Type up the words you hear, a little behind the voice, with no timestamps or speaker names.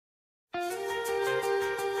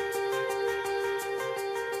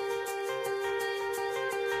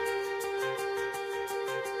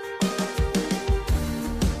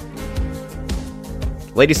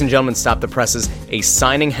Ladies and gentlemen, stop the presses. A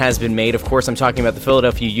signing has been made. Of course, I'm talking about the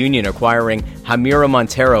Philadelphia Union acquiring Jamiro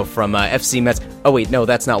Monteiro from FC Metz. Oh, wait, no,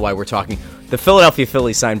 that's not why we're talking. The Philadelphia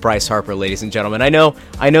Phillies signed Bryce Harper, ladies and gentlemen. I know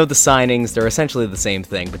the signings, they're essentially the same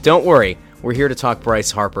thing, but don't worry. We're here to talk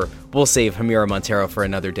Bryce Harper. We'll save Jamiro Monteiro for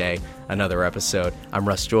another day, another episode. I'm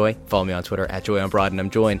Russ Joy. Follow me on Twitter, @JoyOnBroad, and I'm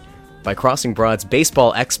joined by Crossing Broad's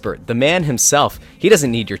baseball expert, the man himself. He doesn't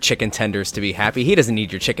need your chicken tenders to be happy. He doesn't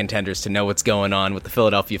need your chicken tenders to know what's going on with the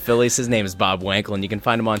Philadelphia Phillies. His name is Bob Wankel, and you can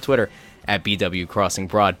find him on Twitter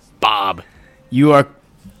 @BWCrossingBroad. Bob. You are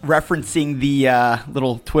referencing the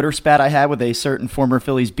little Twitter spat I had with a certain former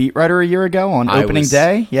Phillies beat writer a year ago on opening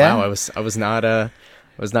day. Yeah, wow, I was not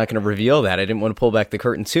going to reveal that. I didn't want to pull back the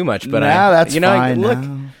curtain too much, but that's fine. Look.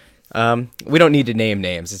 We don't need to name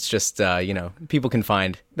names. It's just, people can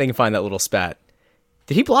find that little spat.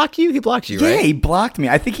 Did he block you? He blocked you, right? Yeah, he blocked me.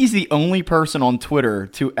 I think he's the only person on Twitter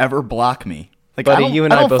to ever block me. Like, buddy, you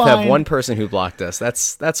and I both have one person who blocked us.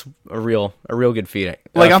 That's a real good feeling.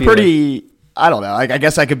 Like, I'm pretty, I don't know. Like, I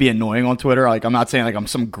guess I could be annoying on Twitter. Like, I'm not saying like I'm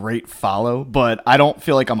some great follow, but I don't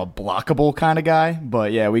feel like I'm a blockable kind of guy.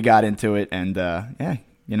 But yeah, we got into it, and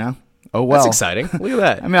oh, well. That's exciting. Look at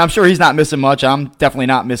that. I mean, I'm sure he's not missing much. I'm definitely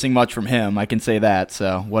not missing much from him. I can say that,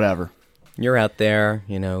 so whatever. You're out there,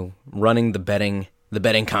 running the betting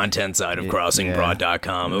content side of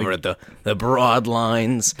CrossingBroad.com over at the Broad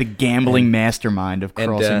Lines. The gambling mastermind of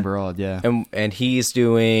Crossing Broad, yeah. And he's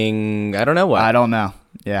doing, I don't know what. I don't know.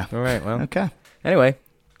 Yeah. All right, well. Okay. Anyway,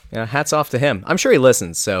 hats off to him. I'm sure he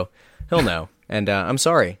listens, so he'll know. And I'm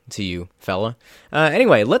sorry to you, fella.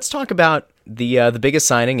 Anyway, let's talk about the biggest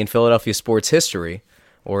signing in Philadelphia sports history,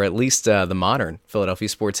 or at least the modern Philadelphia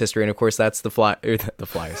sports history, and of course that's the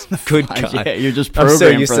Flyers. Good God, yeah, you're just programmed I'm so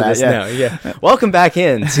used for to that, this now. Yeah, welcome back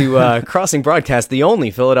in to Crossing Broadcast, the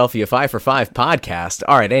only Philadelphia 5 for 5 podcast.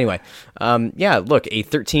 All right, anyway, look, a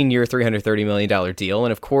 13-year, $330 million deal,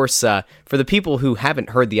 and of course for the people who haven't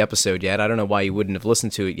heard the episode yet, I don't know why you wouldn't have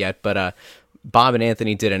listened to it yet, but Bob and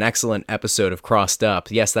Anthony did an excellent episode of Crossed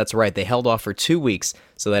Up. Yes, that's right. They held off for 2 weeks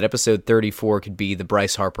so that episode 34 could be the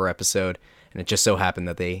Bryce Harper episode. And it just so happened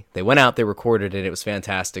that they went out, they recorded it. It was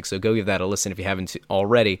fantastic. So go give that a listen if you haven't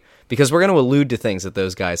already, because we're going to allude to things that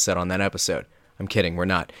those guys said on that episode. I'm kidding. We're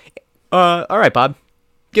not. All right, Bob.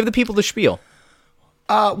 Give the people the spiel.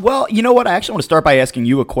 Well, you know what? I actually want to start by asking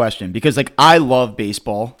you a question because, like, I love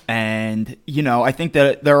baseball, and, I think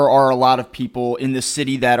that there are a lot of people in this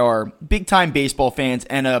city that are big-time baseball fans,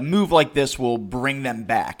 and a move like this will bring them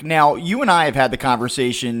back. Now, you and I have had the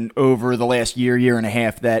conversation over the last year and a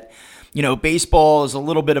half that, baseball is a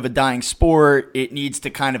little bit of a dying sport. It needs to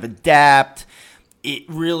kind of adapt.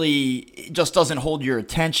 It just doesn't hold your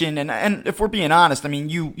attention. And if we're being honest, I mean,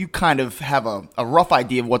 you kind of have a rough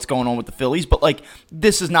idea of what's going on with the Phillies, but like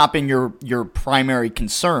this has not been your primary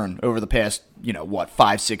concern over the past,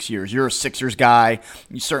 5-6 years. You're a Sixers guy.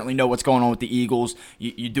 You certainly know what's going on with the Eagles.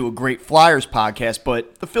 You do a great Flyers podcast,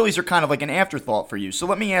 but the Phillies are kind of like an afterthought for you. So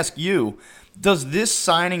let me ask you, does this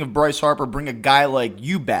signing of Bryce Harper bring a guy like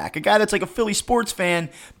you back? A guy that's like a Philly sports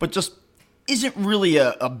fan, but just isn't really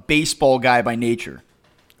a baseball guy by nature.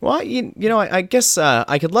 Well, I guess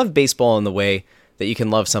I could love baseball in the way that you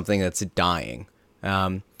can love something that's dying.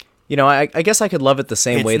 I guess I could love it the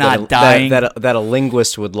same way that a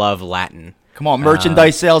linguist would love Latin. Come on,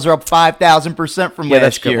 merchandise sales are up 5,000% from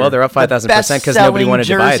last year. Well, they're up 5,000% because nobody wanted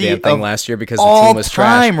to buy a damn thing last year because the team was trash.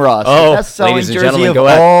 All time, Russ. Oh, best-selling ladies and jersey gentlemen, of go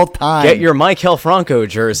out. all time. Get your Michael Franco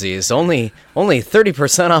jerseys. Only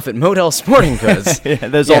 30% off at Model Sporting Goods.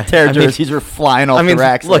 Those Altair jerseys were flying off the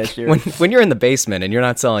racks last year. When you're in the basement and you're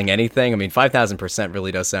not selling anything, 5,000%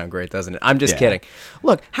 really does sound great, doesn't it? I'm just kidding.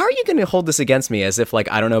 Look, how are you going to hold this against me as if, I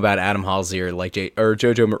don't know about Adam Halsey or or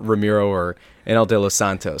Jojo Ramiro or Enel De Los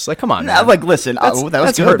Santos? Come on, man. Listen, that was good.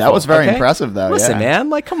 Hurtful, that was very impressive, though. Listen,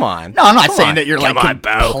 man, come on. No, I'm not saying that you're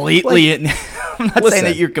completely. I'm not saying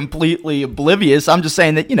that you're completely oblivious. I'm just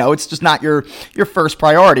saying that it's just not your first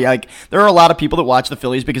priority. Like, there are a lot of people that watch the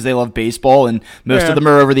Phillies because they love baseball, and most of them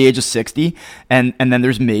are over the age of 60, and then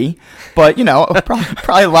there's me. But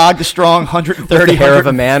probably logged a strong 130 the hair of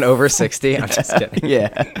a man over 60. I'm just kidding. Yeah,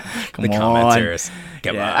 the commenters.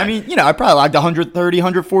 Come on. I probably logged 130,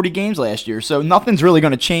 140 games last year, so nothing's really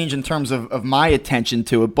going to change in terms of my attention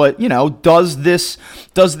to it. But does this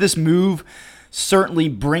move certainly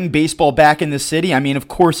bring baseball back in the city? I mean, of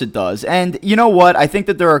course it does. And you know what? I think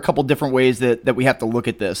that there are a couple different ways that we have to look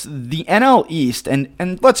at this. The NL East,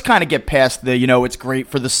 and let's kind of get past the, it's great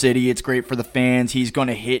for the city, it's great for the fans, he's going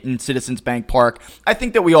to hit in Citizens Bank Park. I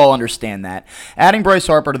think that we all understand that. Adding Bryce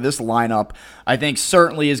Harper to this lineup, I think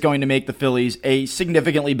certainly is going to make the Phillies a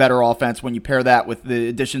significantly better offense when you pair that with the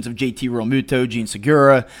additions of JT Realmuto, Gene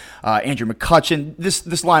Segura, Andrew McCutchen. This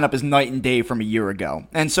lineup is night and day from a year ago.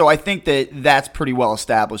 And so I think that that's pretty well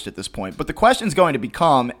established at this point. But the question is going to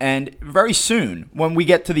become, and very soon, when we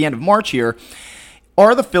get to the end of March here,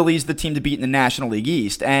 are the Phillies the team to beat in the National League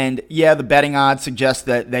East? And yeah, the betting odds suggest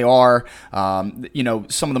that they are. Some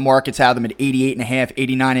of the markets have them at 88.5,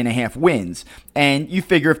 89.5 wins. And you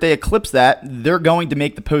figure if they eclipse that, they're going to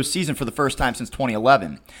make the postseason for the first time since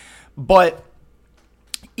 2011. But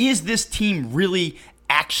is this team really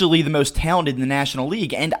actually the most talented in the National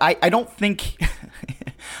League? And I don't think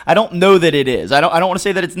I don't know that it is. I don't want to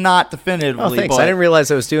say that it's not definitively. Oh, thanks. But I didn't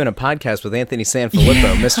realize I was doing a podcast with Anthony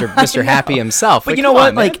Sanfilippo, Mr. Happy himself. But you know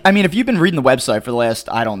what? If you've been reading the website for the last,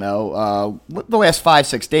 the last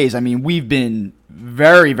 5-6 days, we've been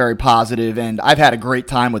very, very positive, and I've had a great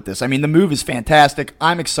time with this. The move is fantastic.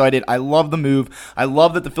 I'm excited. I love the move. I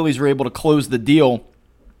love that the Phillies were able to close the deal.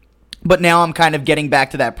 But now I'm kind of getting back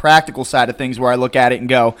to that practical side of things where I look at it and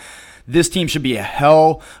go, this team should be a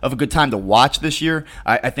hell of a good time to watch this year.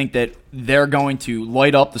 I think that they're going to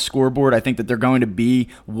light up the scoreboard. I think that they're going to be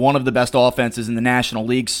one of the best offenses in the National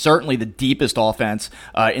League, certainly the deepest offense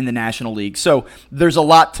in the National League. So there's a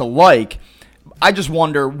lot to like. I just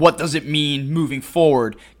wonder, what does it mean moving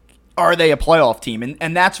forward? Are they a playoff team?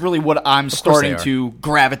 And that's really what I'm starting to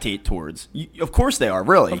gravitate towards. Of course they are,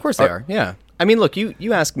 really. Of course they are, yeah. Look,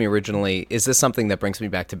 you asked me originally, is this something that brings me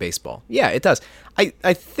back to baseball? Yeah, it does.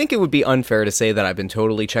 I think it would be unfair to say that I've been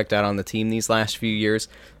totally checked out on the team these last few years.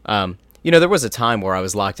 There was a time where I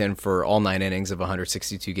was locked in for all 9 innings of a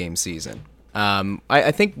 162-game season.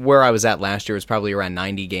 I think where I was at last year was probably around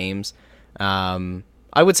 90 games.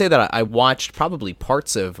 I would say that I watched probably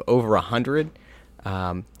parts of over 100.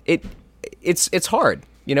 It's hard.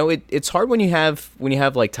 It's hard when you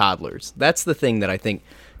have like toddlers. That's the thing that I think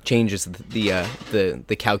changes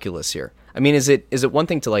the calculus here. Is it one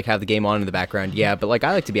thing to like have the game on in the background? Yeah, but like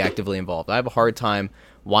I like to be actively involved. I have a hard time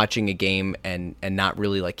watching a game and not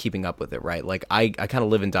really like keeping up with it, right? Like I kind of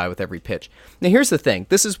live and die with every pitch. Now here's the thing.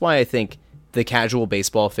 This is why I think the casual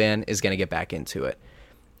baseball fan is going to get back into it.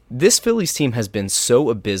 This Phillies team has been so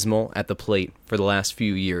abysmal at the plate for the last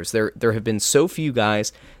few years. There have been so few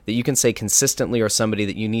guys that you can say consistently are somebody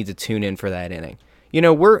that you need to tune in for that inning.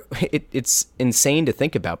 It's insane to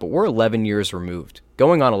think about, but we're 11 years removed,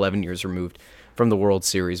 going on 11 years removed from the World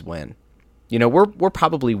Series win. We're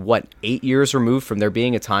probably, 8 years removed from there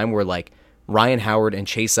being a time where, like, Ryan Howard and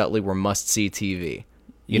Chase Utley were must-see TV.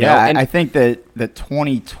 I think that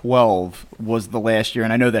 2012 was the last year,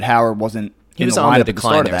 and I know that Howard wasn't He was on the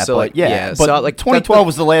decline there, so but 2012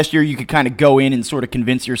 was the last year you could kind of go in and sort of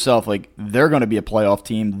convince yourself like they're going to be a playoff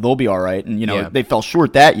team, they'll be all right, and they fell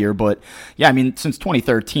short that year, but since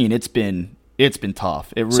 2013 it's been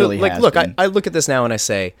tough. It really has. Look, I look at this now and I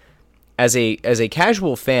say, as a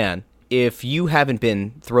casual fan, if you haven't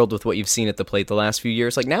been thrilled with what you've seen at the plate the last few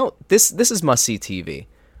years, like now this is must see TV,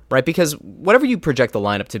 right? Because whatever you project the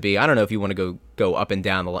lineup to be, I don't know if you want to go up and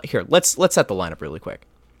down the line. Here, let's set the lineup really quick.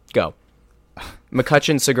 Go.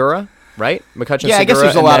 McCutchen, Segura, right? McCutchen, yeah, Segura, I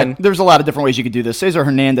guess there's a lot of different ways you could do this. Cesar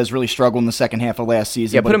Hernandez really struggled in the second half of last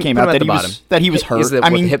season, but it came out that he was hurt.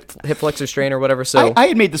 Hip flexor strain or whatever. So I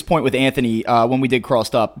had made this point with Anthony when we did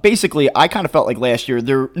Crossed Up. Basically, I kind of felt like last year,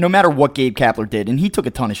 no matter what Gabe Kapler did, and he took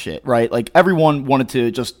a ton of shit, right? Like everyone wanted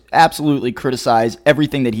to just absolutely criticize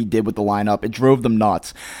everything that he did with the lineup. It drove them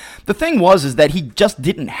nuts. The thing is that he just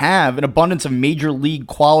didn't have an abundance of major league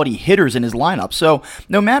quality hitters in his lineup. So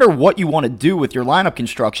no matter what you want to do with your lineup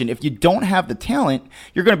construction, if you don't have the talent,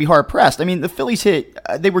 you're going to be hard pressed. The Phillies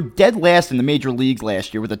they were dead last in the major leagues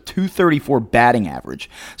last year with a .234 batting average.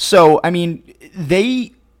 So,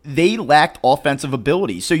 they lacked offensive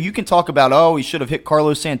ability. So you can talk about, he should have hit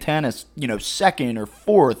Carlos Santana, second or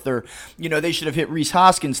fourth, or, they should have hit Rhys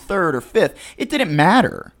Hoskins third or fifth. It didn't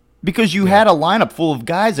matter. Because you had a lineup full of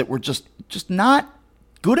guys that were just not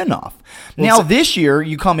good enough. Now, this year,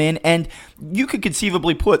 you come in and you could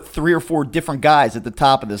conceivably put 3 or 4 different guys at the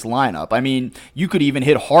top of this lineup. You could even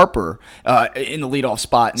hit Harper in the leadoff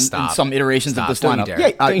spot in some iterations of this lineup.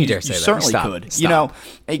 Don't you dare say that. You certainly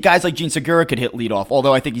could. Guys like Gene Segura could hit leadoff,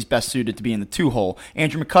 although I think he's best suited to be in the 2-hole.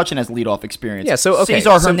 Andrew McCutchen has leadoff experience. Yeah, so, okay.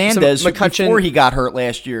 Cesar Hernandez, before he got hurt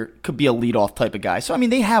last year, could be a leadoff type of guy. So,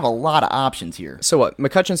 they have a lot of options here. So what?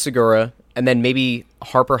 McCutchen, Segura, and then maybe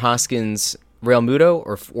Harper, Hoskins, Real Muto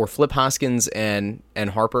or Flip Hoskins and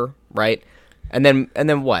Harper, right? And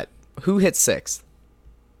then what? Who hits sixth?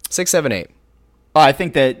 6, 7, 8. I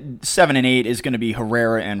think that 7 and 8 is going to be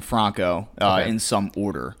Herrera and Franco Okay. in some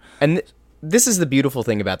order. And this is the beautiful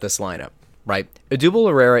thing about this lineup, right? Odubel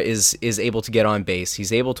Herrera is able to get on base.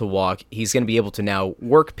 He's able to walk. He's going to be able to now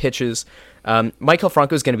work pitches. Michael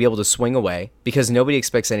Franco is going to be able to swing away because nobody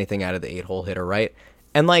expects anything out of the 8-hole hitter, right?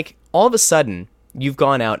 And like all of a sudden, you've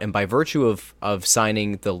gone out and by virtue of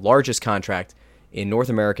signing the largest contract in North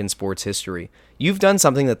American sports history, you've done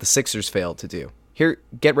something that the Sixers failed to do. Here,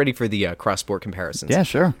 get ready for the cross-sport comparisons. Yeah,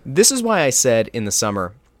 sure. This is why I said in the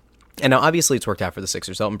summer, and now obviously it's worked out for the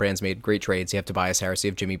Sixers. Elton Brand's made great trades. You have Tobias Harris, you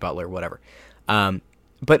have Jimmy Butler, whatever.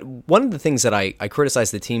 But one of the things that I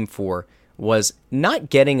criticized the team for was not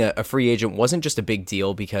getting a free agent wasn't just a big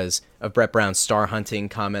deal because of Brett Brown's star hunting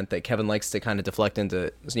comment that Kevin likes to kind of deflect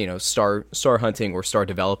into, star hunting or star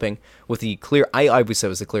developing with the clear, I would say it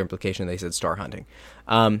was the clear implication they said star hunting.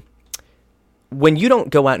 When you don't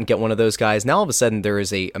go out and get one of those guys, now all of a sudden there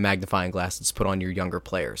is a magnifying glass that's put on your younger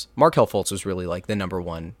players. Markelle Fultz was really like the number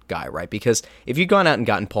one guy, right? Because if you'd gone out and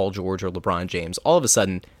gotten Paul George or LeBron James, all of a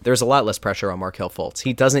sudden there's a lot less pressure on Markelle Fultz.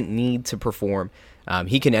 He doesn't need to perform.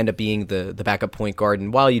 He can end up being the backup point guard,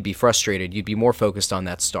 and while you'd be frustrated, you'd be more focused on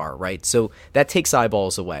that star, right? So that takes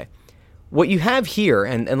eyeballs away. What you have here,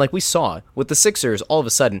 and like we saw with the Sixers, all of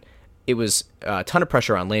a sudden, it was a ton of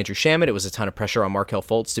pressure on Landry Shamet. It was a ton of pressure on Markelle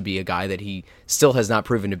Fultz to be a guy that he still has not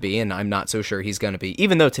proven to be, and I'm not so sure he's going to be.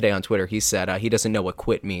 Even though today on Twitter he said he doesn't know what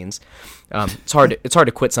quit means. It's hard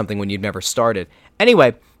to quit something when you've never started.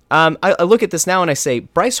 Anyway, I look at this now and I say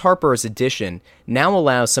Bryce Harper's addition now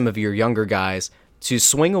allows some of your younger guys to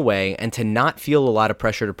swing away and to not feel a lot of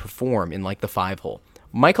pressure to perform in like the 5-hole.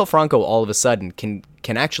 Michael Franco all of a sudden can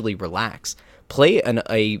actually relax, play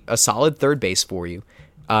a solid third base for you.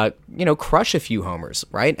 Crush a few homers,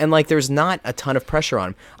 right? And like, there's not a ton of pressure on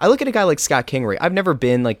him. I look at a guy like Scott Kingery. I've never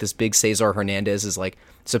been like this big Cesar Hernandez is like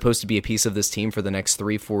supposed to be a piece of this team for the next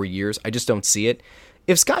 3-4 years. I just don't see it.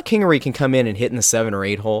 If Scott Kingery can come in and hit in the 7 or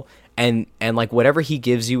 8 hole and like whatever he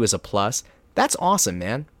gives you is a plus, that's awesome,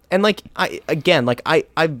 man. And like, I'm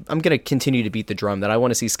going to continue to beat the drum that I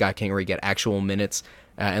want to see Scott Kingery get actual minutes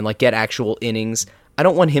and like get actual innings. I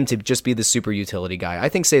don't want him to just be the super utility guy. I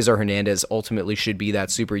think Cesar Hernandez ultimately should be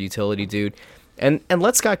that super utility dude. And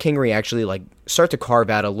let Scott Kingery actually like start to carve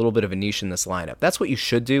out a little bit of a niche in this lineup. That's what you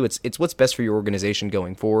should do. It's what's best for your organization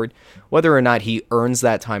going forward. Whether or not he earns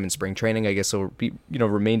that time in spring training, I guess will be,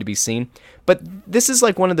 remain to be seen. But this is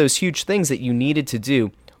like one of those huge things that you needed to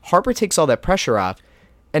do. Harper takes all that pressure off.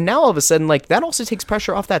 And now all of a sudden, like, that also takes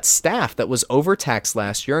pressure off that staff that was overtaxed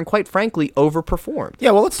last year and quite frankly overperformed.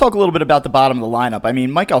 Yeah, well, let's talk a little bit about the bottom of the lineup. I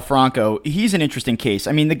mean, Michael Franco, he's an interesting case.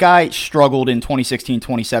 I mean, the guy struggled in 2016,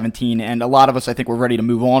 2017, and a lot of us, I think, were ready to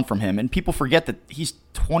move on from him. And people forget that he's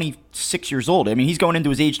 26 years old. I mean, he's going into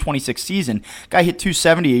his age 26 season. Guy hit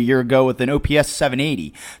 270 a year ago with an OPS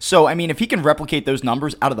 780. So, I mean, if he can replicate those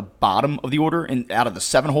numbers out of the bottom of the order and out of the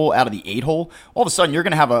 7-hole, out of the 8-hole, all of a sudden you're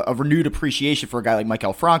going to have a renewed appreciation for a guy like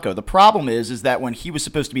Michael Franco. The problem is that when he was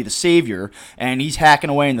supposed to be the savior and he's hacking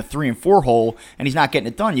away in the 3 and 4 hole and he's not getting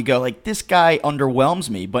it done, you go like, this guy underwhelms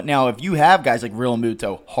me. But now if you have guys like Real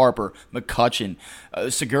Muto, Harper, McCutchen,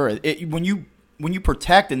 Segura, when you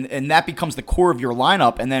protect and that becomes the core of your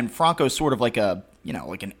lineup, and then Franco's sort of like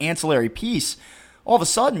like an ancillary piece, all of a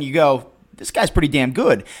sudden you go, this guy's pretty damn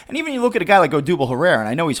good. And even you look at a guy like Odubel Herrera, and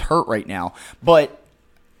I know he's hurt right now, but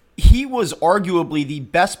he was arguably the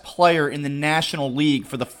best player in the National League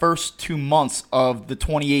for the first 2 months of the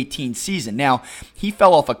 2018 season. Now, he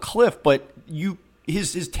fell off a cliff, but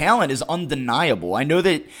his talent is undeniable. I know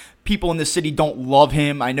that people in this city don't love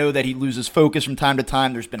him. I know that he loses focus from time to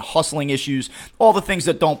time. There's been hustling issues, all the things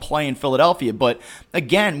that don't play in Philadelphia. But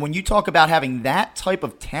again, when you talk about having that type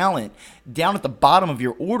of talent down at the bottom of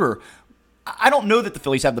your order, I don't know that the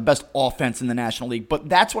Phillies have the best offense in the National League, but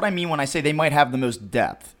that's what I mean when I say they might have the most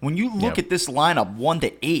depth. When you look at this lineup, 1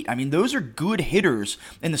 to 8, I mean, those are good hitters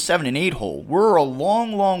in the 7 and 8 hole. We're a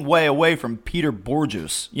long, long way away from Peter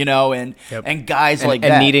Bourjos, and guys like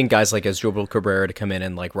that. And needing guys like Asdrubal Cabrera to come in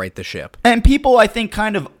and like right the ship. And people, I think,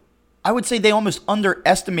 I would say they almost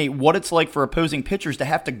underestimate what it's like for opposing pitchers to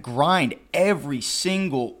have to grind every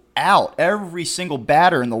single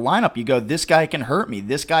batter in the lineup. You go, this guy can hurt me.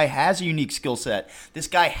 This guy has a unique skill set. This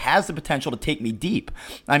guy has the potential to take me deep.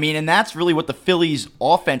 I mean, and that's really what the Phillies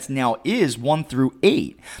offense now is, 1 through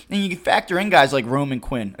 8. And you can factor in guys like Roman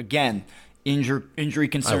Quinn. Again, injury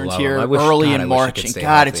concerns here early in March. And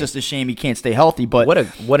God, it's just a shame he can't stay healthy. But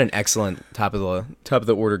what an excellent top of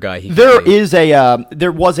the order guy he there was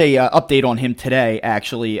a update on him today,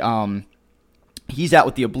 actually. He's out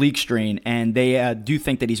with the oblique strain, and they do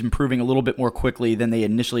think that he's improving a little bit more quickly than they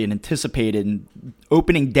initially had anticipated. And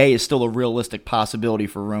opening day is still a realistic possibility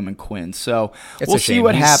for Roman Quinn. So we'll see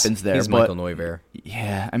what happens there. He's Michael Neuver.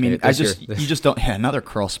 Yeah, I mean, you just don't. Yeah, another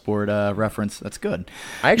curl sport reference. That's good.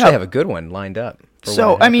 I actually have a good one lined up.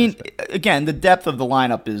 So, I mean, again, the depth of the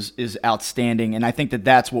lineup is outstanding, and I think that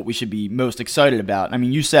that's what we should be most excited about. I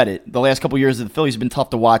mean, you said it. The last couple of years of the Phillies have been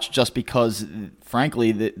tough to watch just because,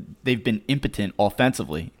 frankly, they've been impotent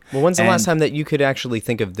offensively. Well, when's the last time that you could actually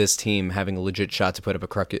think of this team having a legit shot to put up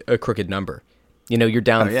a crooked number? You know, you're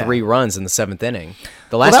down 3 runs in the 7th inning.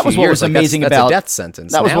 The last few years, that's a death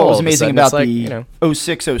sentence. That was what was amazing about the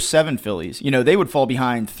 06-07 Phillies. You know, they would fall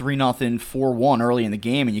behind 3-0, 4-1 early in the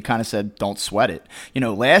game, and you kind of said, don't sweat it. You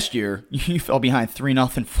know, last year, you fell behind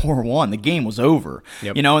 3-0, 4-1. The game was over.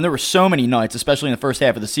 Yep. You know, and there were so many nights, especially in the first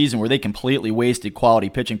half of the season, where they completely wasted quality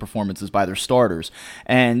pitching performances by their starters.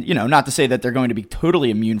 And, you know, not to say that they're going to be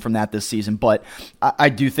totally immune from that this season, but I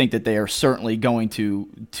do think that they are certainly going to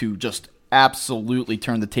just absolutely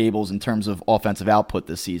turn the tables in terms of offensive output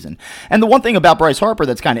this season. And the one thing about Bryce Harper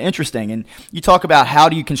that's kind of interesting, and you talk about how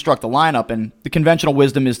do you construct the lineup, and the conventional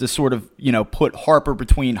wisdom is to sort of, you know, put Harper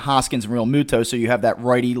between Hoskins and Real Muto so you have that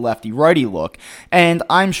righty-lefty-righty look. And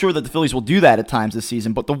I'm sure that the Phillies will do that at times this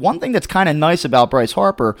season, but the one thing that's kind of nice about Bryce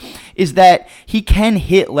Harper is that he can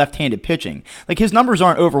hit left-handed pitching. Like, his numbers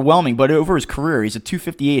aren't overwhelming, but over his career, he's a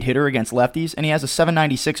 .258 hitter against lefties, and he has a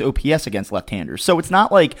 .796 OPS against left-handers. So it's not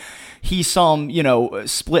like he's some, you know,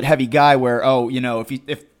 split heavy guy where, oh, you know, if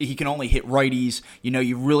he can only hit righties, you know,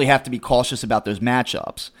 you really have to be cautious about those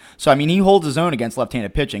matchups. So, I mean, he holds his own against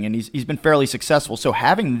left-handed pitching, and he's been fairly successful. So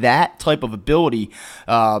having that type of ability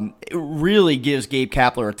it really gives Gabe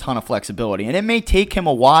Kapler a ton of flexibility. And it may take him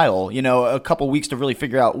a while, you know, a couple weeks to really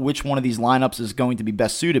figure out which one of these lineups is going to be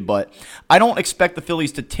best suited. But I don't expect the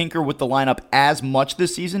Phillies to tinker with the lineup as much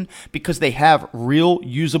this season because they have real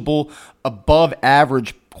usable,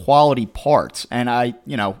 above-average quality parts, and I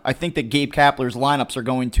think that Gabe Kapler's lineups are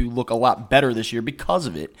going to look a lot better this year because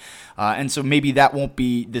of it, and so maybe that won't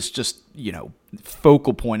be this just, you know,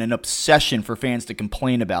 focal point, an obsession for fans to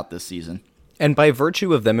complain about this season. And by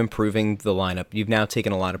virtue of them improving the lineup, you've now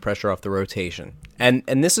taken a lot of pressure off the rotation, and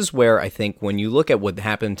this is where I think when you look at what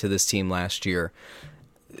happened to this team last year,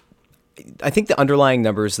 I think the underlying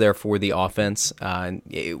numbers there for the offense,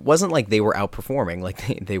 it wasn't like they were outperforming. Like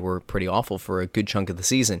they were pretty awful for a good chunk of the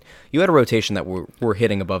season. You had a rotation that were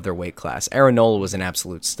hitting above their weight class. Aaron Nola was an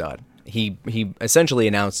absolute stud. He essentially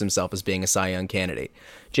announced himself as being a Cy Young candidate.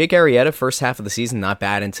 Jake Arrieta, first half of the season, not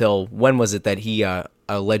bad until when was it that he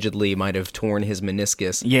allegedly might have torn his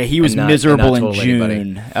meniscus? Yeah, he was miserable in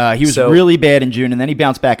June. He was really bad in June, and then he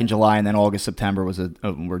bounced back in July, and then August, September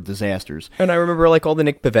were disasters. And I remember like all the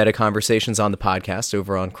Nick Pivetta conversations on the podcast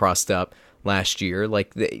over on Crossed Up last year.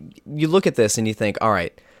 Like you look at this and you think, all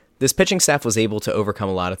right, this pitching staff was able to overcome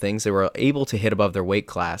a lot of things. They were able to hit above their weight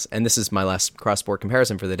class, and this is my last cross-sport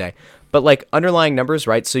comparison for the day. But like underlying numbers,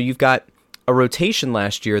 right? So you've got a rotation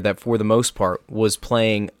last year that for the most part was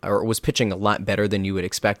pitching a lot better than you had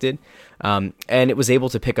expected, and it was able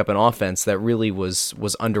to pick up an offense that really was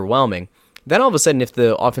underwhelming. Then all of a sudden, if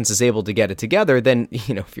the offense is able to get it together, then,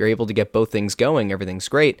 you know, if you're able to get both things going, everything's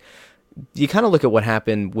great. You kind of look at what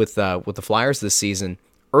happened with the Flyers this season.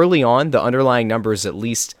 Early on, the underlying numbers, at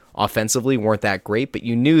least offensively, weren't that great, but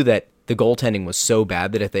you knew that the goaltending was so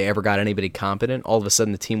bad that if they ever got anybody competent, all of a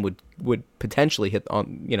sudden the team would potentially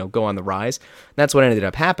go on the rise. And that's what ended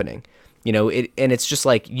up happening. You know, it's just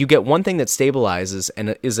like you get one thing that stabilizes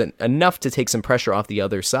and is enough to take some pressure off the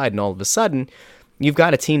other side, and all of a sudden you've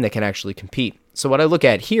got a team that can actually compete. So what I look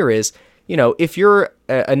at here is, you know, if you're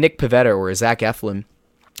a Nick Pivetta or a Zach Eflin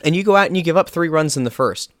and you go out and you give up 3 runs in the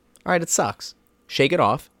first, all right, it sucks. Shake it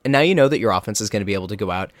off, and now you know that your offense is going to be able to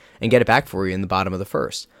go out and get it back for you in the bottom of the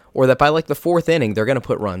first, or that by like the 4th inning they're going to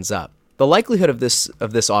put runs up. The likelihood of this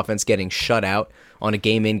offense getting shut out on a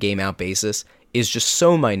game in, game out basis is just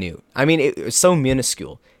so minute. I mean, it's so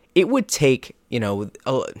minuscule. It would take, you know,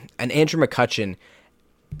 an Andrew McCutchen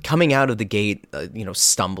coming out of the gate,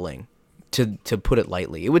 stumbling, to put it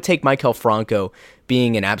lightly. It would take Maikel Franco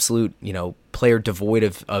being an absolute, you know, player devoid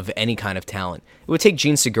of any kind of talent. It would take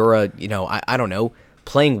Gene Segura, you know, I don't know,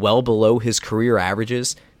 playing well below his career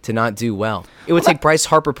averages to not do well. It would take Bryce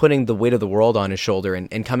Harper putting the weight of the world on his shoulder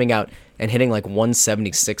and coming out and hitting like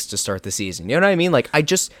 176 to start the season. You know what I mean? Like,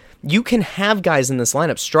 you can have guys in this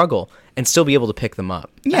lineup struggle and still be able to pick them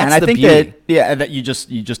up. Yeah, that's and I think beauty. that you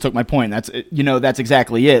just took my point. That's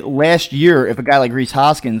exactly it. Last year, if a guy like Rhys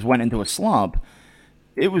Hoskins went into a slump,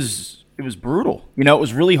 it was brutal. You know, it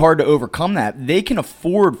was really hard to overcome that. They can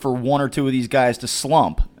afford for one or two of these guys to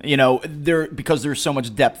slump, because there's so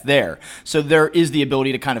much depth there. So there is the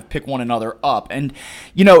ability to kind of pick one another up. And,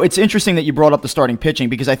 it's interesting that you brought up the starting pitching,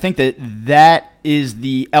 because I think that is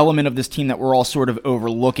the element of this team that we're all sort of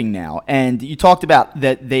overlooking now. And you talked about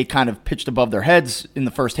that they kind of pitched above their heads in the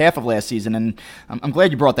first half of last season, and I'm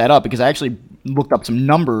glad you brought that up, because I actually looked up some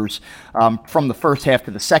numbers from the first half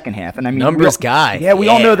to the second half. And I mean, numbers guy. Yeah, we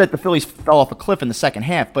all know that the Phillies fell off a cliff in the second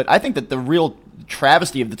half, but I think that the real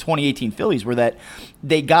travesty of the 2018 Phillies were that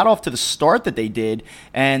they got off to the start that they did,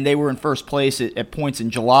 and they were in first place at points in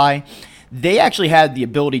July. They actually had the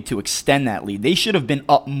ability to extend that lead. They should have been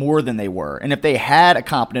up more than they were. And if they had a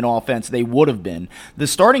competent offense, they would have been. The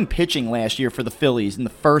starting pitching last year for the Phillies in the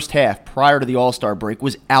first half prior to the All-Star break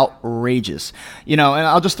was outrageous. And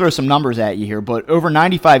I'll just throw some numbers at you here, but over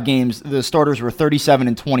 95 games, the starters were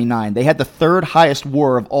 37-29. They had the third highest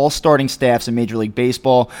WAR of all starting staffs in Major League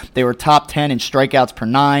Baseball. They were top 10 in strikeouts per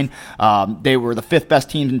 9. They were the fifth best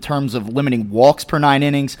team in terms of limiting walks per 9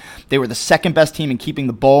 innings. They were the second best team in keeping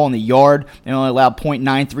the ball in the yard. They only allowed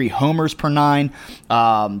 .93 homers per 9.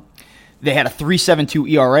 They had a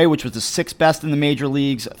 3.72 ERA, which was the sixth best in the major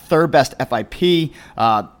leagues, third best FIP,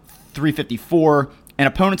 3.54, and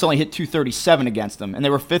opponents only hit .237 against them, and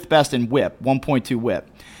they were fifth best in WHIP, 1.2 WHIP.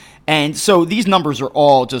 And so these numbers are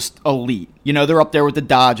all just elite. They're up there with the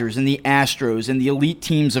Dodgers and the Astros and the elite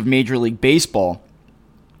teams of Major League Baseball.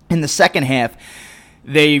 In the second half,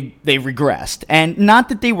 they regressed. And not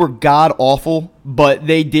that they were god-awful, but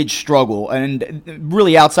they did struggle. And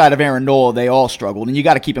really, outside of Aaron Nola, they all struggled. And you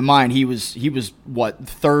got to keep in mind, he was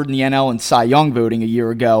third in the NL in Cy Young voting a year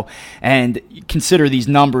ago. And consider these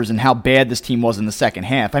numbers and how bad this team was in the second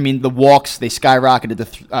half. I mean, the walks, they skyrocketed to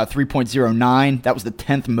 3.09. That was the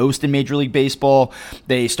 10th most in Major League Baseball.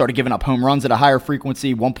 They started giving up home runs at a higher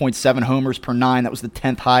frequency, 1.7 homers per 9. That was the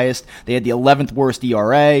 10th highest. They had the 11th worst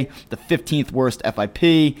ERA, the 15th worst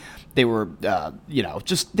FIP. They were,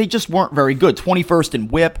 they just weren't very good. 21st in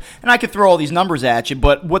WHIP. And I could throw all these numbers at you,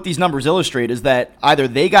 but what these numbers illustrate is that either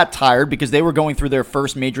they got tired because they were going through their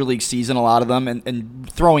first major league season, a lot of them, and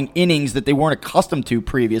throwing innings that they weren't accustomed to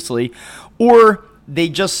previously, or they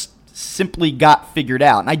just simply got figured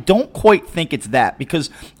out. And I don't quite think it's that, because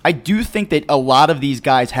I do think that a lot of these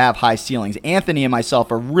guys have high ceilings. Anthony and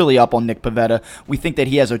myself are really up on Nick Pivetta. We think that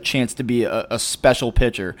he has a chance to be a special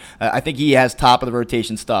pitcher. I think he has top of the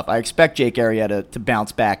rotation stuff. I expect Jake Arrieta to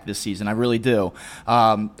bounce back this season. I really do.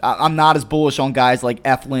 I'm not as bullish on guys like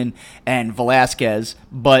Eflin and Velasquez,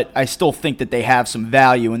 but I still think that they have some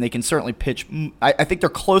value and they can certainly pitch. I think they're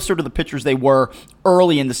closer to the pitchers they were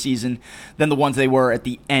early in the season than the ones they were at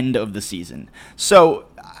the end of the season. So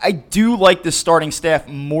I do like the starting staff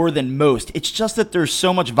more than most. It's just that there's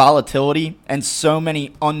so much volatility and so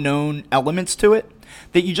many unknown elements to it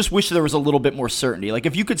that you just wish there was a little bit more certainty. Like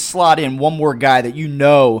if you could slot in one more guy that you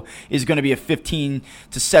know is going to be a 15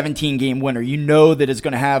 to 17 game winner, you know that is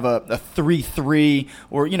going to have a 3.3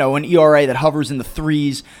 or, an ERA that hovers in the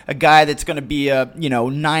threes, a guy that's going to be a,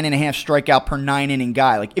 9.5 strikeout per 9 inning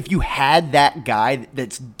guy. Like if you had that guy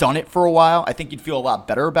that's done it for a while, I think you'd feel a lot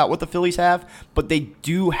better about what the Phillies have, but they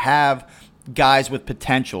do have guys with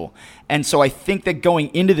potential. And so I think that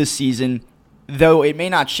going into this season, though it may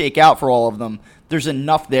not shake out for all of them, there's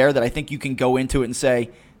enough there that I think you can go into it and say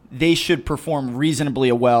they should perform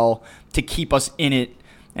reasonably well to keep us in it.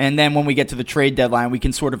 And then when we get to the trade deadline, we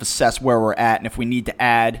can sort of assess where we're at. And if we need to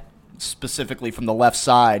add specifically from the left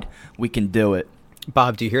side, we can do it.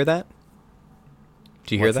 Bob, do you hear that?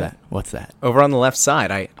 Do you hear that? What's that? Over on the left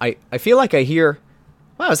side, I feel like I hear,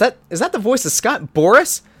 wow, is that the voice of Scott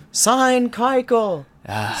Boras? Sign Keuchel.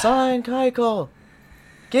 Sign Keuchel.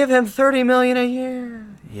 Give him $30 million a year.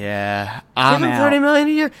 Yeah, give him $30 million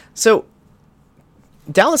a year. So,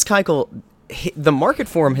 Dallas Keuchel, the market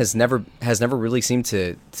for him has never really seemed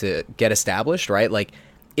to get established, right? Like,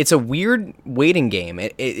 it's a weird waiting game.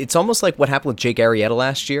 It's almost like what happened with Jake Arrieta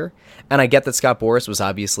last year. And I get that Scott Boras was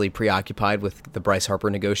obviously preoccupied with the Bryce Harper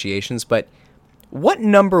negotiations, but what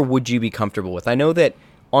number would you be comfortable with? I know that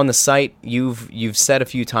on the site, you've said a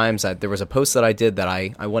few times that there was a post that I did that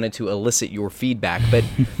I wanted to elicit your feedback. But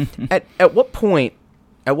at what point,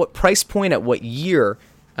 at what price point, at what year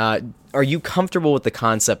are you comfortable with the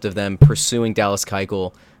concept of them pursuing Dallas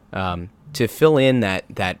Keuchel to fill in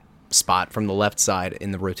that spot from the left side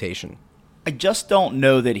in the rotation? I just don't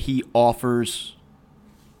know that he offers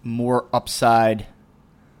more upside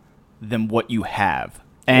than what you have.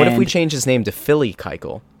 And what if we change his name to Philly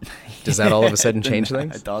Keuchel? Does that all of a sudden change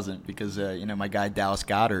things? It doesn't, because my guy Dallas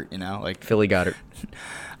Goedert, like Philly Goddard.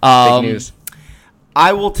 Big news.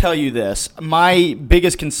 I will tell you this. My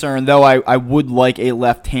biggest concern, though I would like a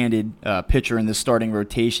left-handed pitcher in the starting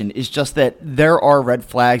rotation, is just that there are red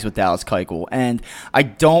flags with Dallas Keuchel. And I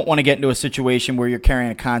don't want to get into a situation where you're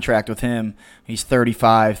carrying a contract with him. He's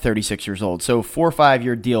 35, 36 years old. So 4 or 5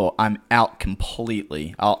 year deal, I'm out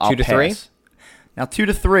completely. I'll 2 to 3? Now, 2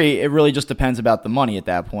 to 3, it really just depends about the money at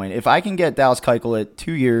that point. If I can get Dallas Keuchel at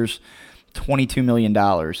 2 years, $22 million,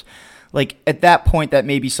 like, at that point, that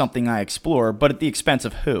may be something I explore, but at the expense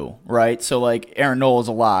of who, right? So, like, Aaron Nola is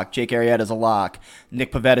a lock, Jake Arrieta is a lock,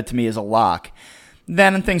 Nick Pivetta to me is a lock.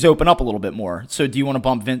 Then things open up a little bit more. So, do you want to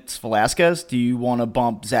bump Vince Velasquez? Do you want to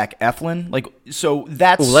bump Zach Eflin? Like, so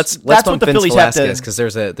that's let's that's bump what the Vince Phillies Velasquez, have to.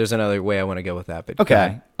 because there's another way I want to go with that. But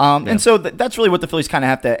Okay, and so that's really what the Phillies kind of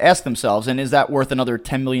have to ask themselves. And is that worth another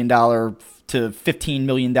 $10 million to $15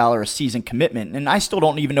 million a season commitment? And I still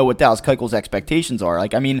don't even know what Dallas Keuchel's expectations are.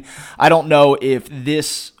 Like, I mean, I don't know if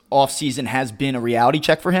this offseason has been a reality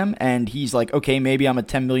check for him, and he's like, okay, maybe I'm a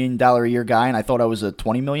 $10 million a year guy, and I thought I was a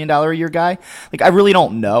 $20 million a year guy. Like, I really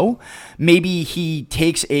don't know. Maybe he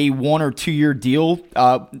takes a 1 or 2 year deal,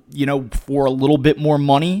 for a little bit more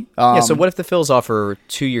money. So what if the Phils offer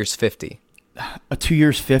 2 years 50? A 2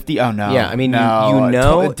 years 50? Oh no. Yeah, I mean,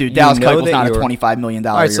 no. Dude, Dallas Keuchel's not a $25 million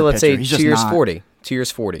all right, a year so let's pitcher. say He's 2 just years not. 40. 2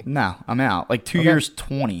 years 40. No, I'm out. Like 2 years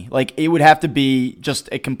 20. Like, it would have to be just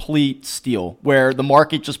a complete steal where the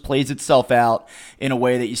market just plays itself out in a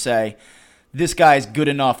way that you say, this guy's good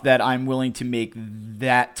enough that I'm willing to make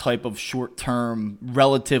that type of short-term,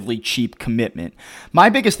 relatively cheap commitment.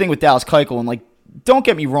 My biggest thing with Dallas Keuchel, and like, don't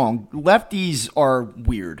get me wrong, lefties are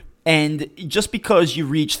weird. And just because you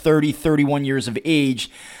reach 30, 31 years of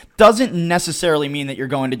age doesn't necessarily mean that you're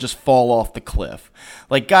going to just fall off the cliff.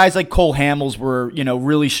 Like, guys like Cole Hamels were,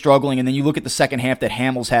 really struggling, and then you look at the second half that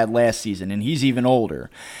Hamels had last season, and he's even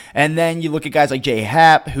older. And then you look at guys like Jay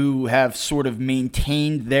Happ, who have sort of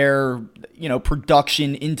maintained their,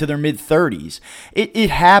 production into their mid-30s.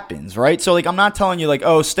 It happens, right? So, like, I'm not telling you, like,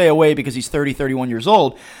 oh, stay away because he's 30, 31 years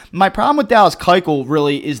old. My problem with Dallas Keuchel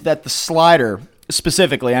really is that the slider,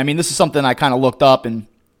 specifically, I mean, this is something I kind of looked up, and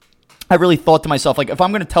I really thought to myself, like, if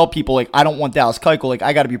I'm going to tell people, like, I don't want Dallas Keuchel, like,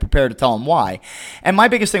 I got to be prepared to tell them why. And my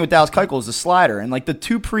biggest thing with Dallas Keuchel is the slider. And, like, the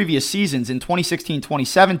 2 previous seasons in 2016,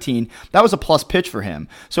 2017, that was a plus pitch for him.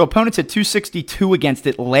 So opponents hit 262 against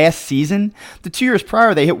it last season. The 2 years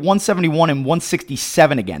prior, they hit 171 and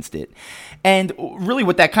 167 against it. And really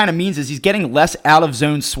what that kind of means is he's getting less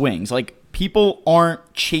out-of-zone swings. Like, people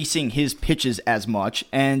aren't chasing his pitches as much,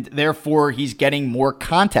 and therefore he's getting more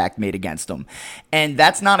contact made against him. And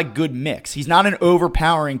that's not a good mix. He's not an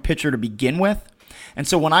overpowering pitcher to begin with. And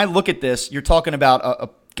so when I look at this, you're talking about a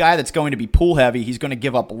guy that's going to be pull heavy. He's going to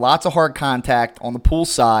give up lots of hard contact on the pull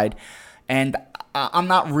side, and I'm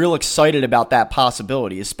not real excited about that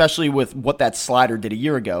possibility, especially with what that slider did a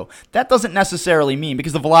year ago. That doesn't necessarily mean,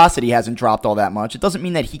 because the velocity hasn't dropped all that much, it doesn't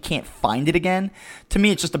mean that he can't find it again. To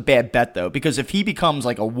me, it's just a bad bet, though, because if he becomes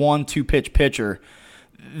like a 1-2 pitch pitcher,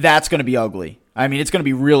 that's going to be ugly. I mean, it's going to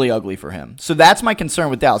be really ugly for him. So that's my concern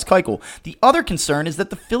with Dallas Keuchel. The other concern is that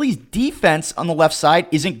the Phillies' defense on the left side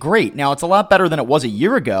isn't great. Now, it's a lot better than it was a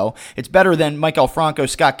year ago. It's better than Mike Franco,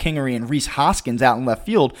 Scott Kingery, and Rhys Hoskins out in left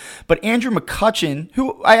field. But Andrew McCutchen,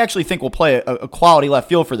 who I actually think will play a quality left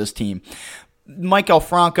field for this team, Mike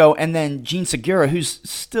Franco, and then Gene Segura, who's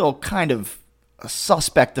still kind of a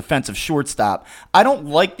suspect defensive shortstop. I don't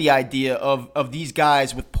like the idea of these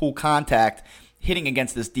guys with pull contact hitting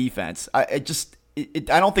against this defense. I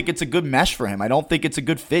don't think it's a good mesh for him. I don't think it's a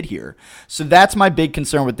good fit here. So that's my big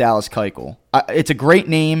concern with Dallas Keuchel. It's a great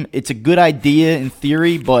name. It's a good idea in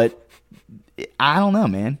theory, but I don't know,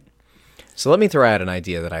 man. So let me throw out an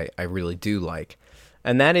idea that I really do like,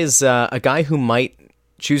 and that is a guy who might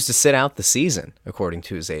choose to sit out the season, according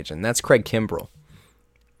to his agent. That's Craig Kimbrell.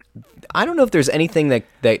 I don't know if there's anything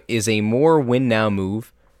that is a more win-now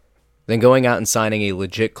move than going out and signing a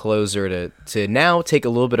legit closer to now take a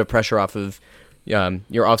little bit of pressure off of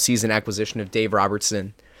your offseason acquisition of Dave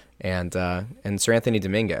Robertson and Sir Anthony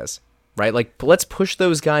Dominguez, right? Like, let's push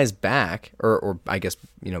those guys back, or I guess,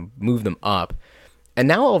 move them up. And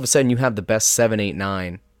now all of a sudden you have the best 7, 8,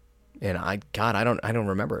 9, and I don't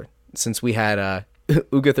remember since we had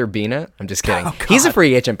Uga Urbina. I'm just kidding. Oh, he's a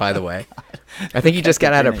free agent, by the way. I think he just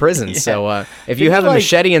got out of prison. Yeah. So if you have a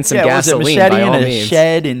machete and some gasoline, by all means. A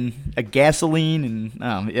shed and a gasoline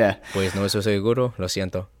and yeah. Pues no eso seguro, lo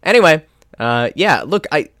siento. Anyway, look,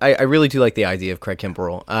 I really do like the idea of Craig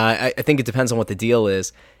Kimbrell. I think it depends on what the deal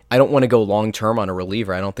is. I don't want to go long term on a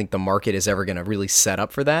reliever. I don't think the market is ever going to really set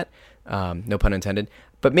up for that. No pun intended.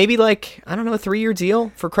 But maybe a 3-year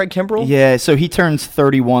deal for Craig Kimbrell? Yeah, so he turns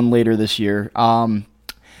 31 later this year.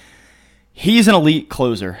 He's an elite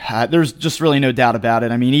closer. There's just really no doubt about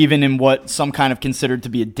it. I mean, even in what some kind of considered to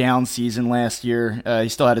be a down season last year, he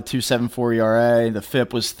still had a 2.74 ERA. The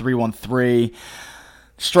FIP was 3.13.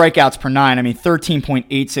 Strikeouts per nine, 13.86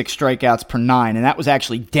 strikeouts per nine, and that was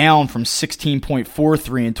actually down from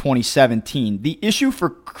 16.43 in 2017. The issue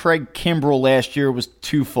for Craig Kimbrel last year was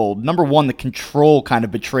twofold. Number one, the control kind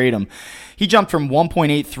of betrayed him. He jumped from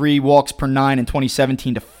 1.83 walks per nine in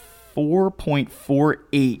 2017 to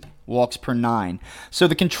 4.48 walks per nine. So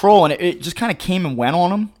the control, and it just kind of came and went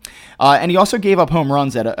on him. And he also gave up home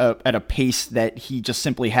runs at a pace that he just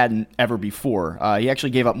simply hadn't ever before. He actually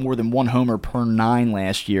gave up more than one homer per nine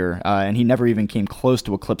last year, and he never even came close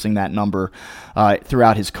to eclipsing that number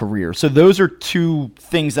throughout his career. So those are two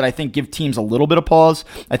things that I think give teams a little bit of pause.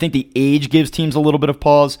 I think the age gives teams a little bit of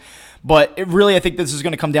pause. But I think this is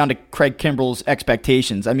going to come down to Craig Kimbrel's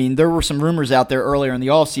expectations. I mean, there were some rumors out there earlier in the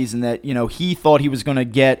offseason that, he thought he was going to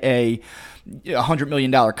get a $100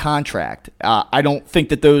 million contract. I don't think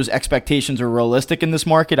that those expectations are realistic in this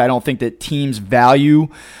market. I don't think that teams value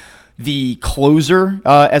the closer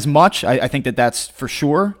as much. I think that that's for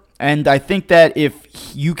sure. And I think that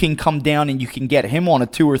if you can come down and you can get him on a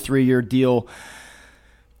 2 or 3 year deal,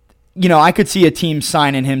 I could see a team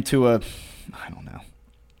signing him to a, I don't know,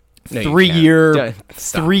 no, 3 year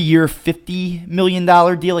 $50 million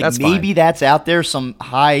deal. Like, maybe that's out there, some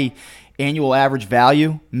high annual average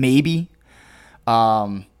value, maybe.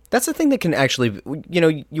 That's the thing that can actually,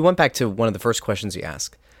 you went back to one of the first questions you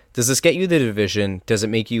asked. Does this get you the division? Does it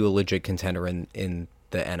make you a legit contender in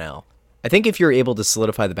the NL? I think if you're able to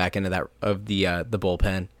solidify the back end of the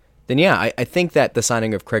bullpen, then yeah, I think that the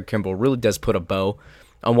signing of Craig Kimbrel really does put a bow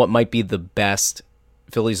on what might be the best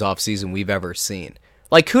Phillies offseason we've ever seen.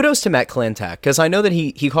 Like, kudos to Matt Klentak, because I know that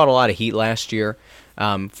he caught a lot of heat last year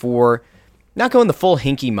for not going the full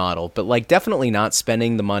Hinkie model, but like definitely not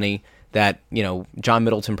spending the money that John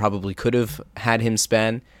Middleton probably could have had him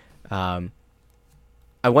spend.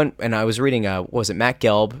 I went and I was reading what was it, Matt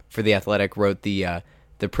Gelb for The Athletic wrote the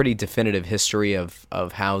pretty definitive history of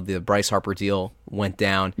how the Bryce Harper deal went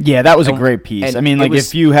down. Yeah, that was a great piece.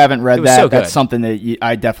 If you haven't read that, that's something that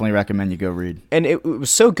I definitely recommend you go read. And it was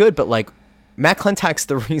so good, but like Matt Klentak's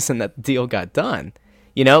the reason that the deal got done.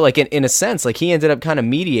 Like in a sense, like he ended up kind of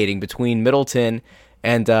mediating between Middleton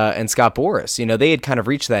and Scott Boras. They had kind of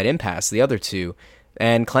reached that impasse, the other two,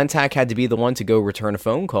 and Klentak had to be the one to go return a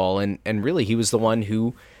phone call, and really he was the one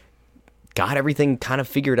who got everything kind of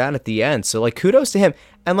figured out at the end. So like kudos to him.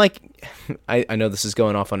 And like I know this is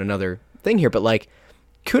going off on another thing here, but like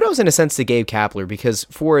kudos in a sense to Gabe Kapler, because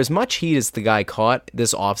for as much heat as the guy caught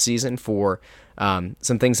this offseason for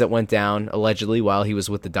some things that went down allegedly while he was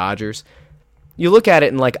with the Dodgers, you look at it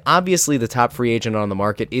and like obviously the top free agent on the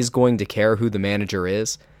market is going to care who the manager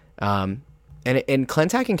is. And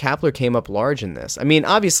Klentak and Kapler came up large in this. I mean,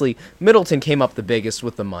 obviously Middleton came up the biggest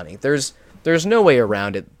with the money. There's no way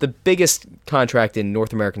around it. The biggest contract in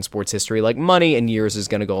North American sports history, like money and years, is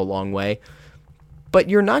going to go a long way. But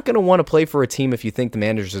you're not going to want to play for a team if you think the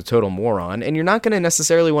manager's a total moron, and you're not going to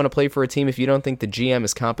necessarily want to play for a team if you don't think the GM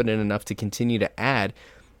is competent enough to continue to add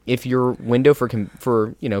if your window for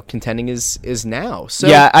contending is now. So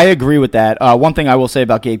yeah, I agree with that. One thing I will say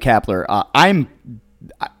about Gabe Kapler,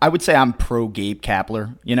 I would say I'm pro Gabe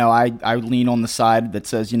Kapler. I lean on the side that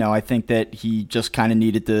says, I think that he just kind of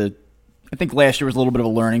needed to. I think last year was a little bit of a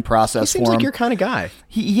learning process for him. He seems like your kind of guy.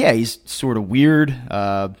 He's sort of weird.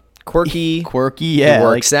 Quirky, yeah. He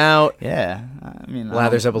works out. Yeah.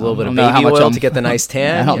 Lathers up a little bit of baby oil to get the nice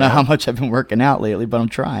tan. I don't know how much I've been working out lately, but I'm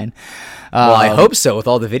trying. Well, I hope so with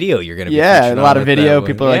all the video you're going to be a lot of video.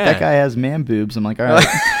 People are like, that guy has man boobs. I'm like, all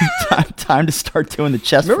right, time to start doing the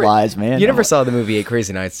chest flies, man. You never saw the movie 8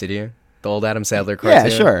 Crazy Nights, did you? The old Adam Sandler cartoon?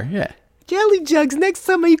 Yeah, sure, yeah. Jelly Jugs, next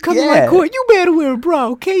time you come to my court, you better wear a bra,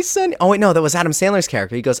 okay, son? Oh, wait, no, that was Adam Sandler's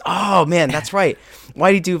character. He goes, oh, man, that's right.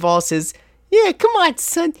 Whitey Duvall says, yeah, come on,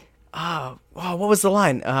 son. What was the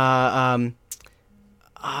line?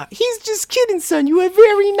 He's just kidding, son. You have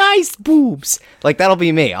very nice boobs. Like, that'll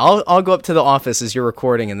be me. I'll go up to the office as you're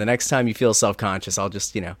recording, and the next time you feel self-conscious, I'll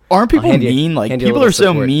just, Aren't people mean? Like, people are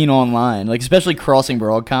so mean online, like, especially Crossing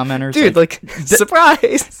Broad commenters. Dude,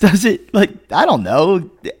 surprise. Does it, like, I don't know.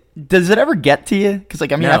 Does it ever get to you? Because,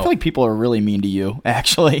 like, I feel like people are really mean to you,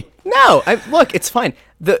 actually. No. Look, it's fine.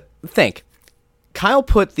 Think. Kyle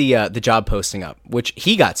put the job posting up, which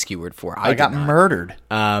he got skewered for. I got murdered.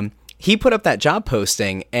 He put up that job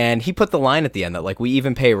posting, and he put the line at the end that, like, we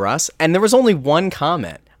even pay Russ, and there was only one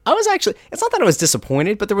comment. I was actually, it's not that I was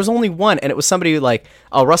disappointed, but there was only one, and it was somebody who, like,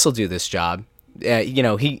 oh, Russ will do this job.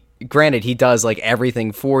 He does, like,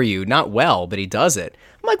 everything for you. Not well, but he does it.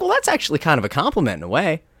 I'm like, well, that's actually kind of a compliment in a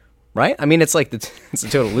way. right? I mean, it's like it's a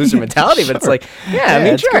total loser mentality, but it's like, yeah, I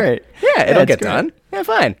mean, it's sure, great. yeah, it'll get great. done. Yeah,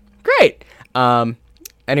 fine, great.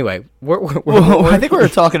 Anyway, I think we were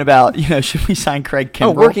talking about, should we sign Craig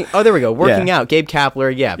Kimbrell? There we go. Working out. Gabe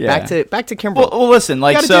Kapler. Yeah. Back to Kimbrell. Well, listen,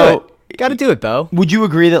 Got to do it, Bo. Would you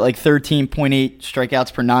agree that 13.8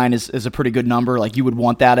 strikeouts per 9 is a pretty good number? Like, you would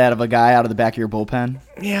want that out of a guy out of the back of your bullpen?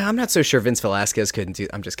 Yeah, I'm not so sure Vince Velasquez couldn't do.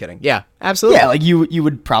 I'm just kidding. Yeah, absolutely. Yeah, like you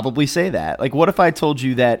would probably say that. Like, what if I told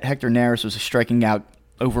you that Hector Neris was striking out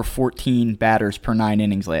over 14 batters per 9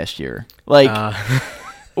 innings last year? Like.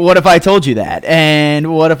 What if I told you that?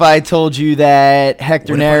 And what if I told you that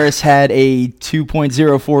Hector Neris had a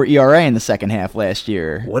 2.04 ERA in the second half last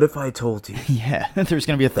year? What if I told you? Yeah, there's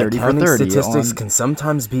going to be a 30 for 30. Statistics can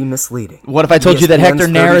sometimes be misleading. What if I told you that Hector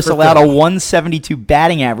Neris allowed a 172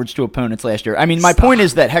 batting average to opponents last year? I mean, my point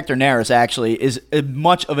is that Hector Neris actually is as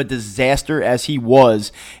much of a disaster as he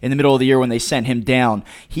was in the middle of the year when they sent him down.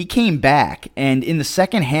 He came back, and in the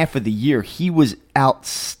second half of the year, he was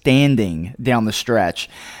outstanding down the stretch.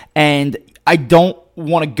 And I don't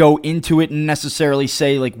want to go into it and necessarily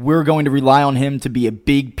say, like, we're going to rely on him to be a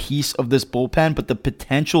big piece of this bullpen, but the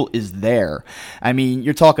potential is there. I mean,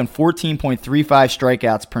 you're talking 14.35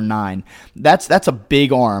 strikeouts per 9. That's a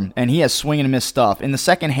big arm, and he has swing and miss stuff. In the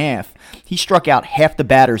second half, he struck out half the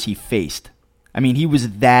batters he faced. I mean, he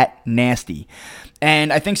was that nasty.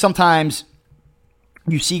 And I think sometimes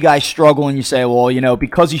you see guys struggle and you say, well,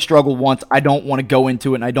 because he struggled once, I don't want to go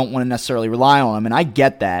into it and I don't want to necessarily rely on him. And I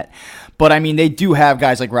get that. But, I mean, they do have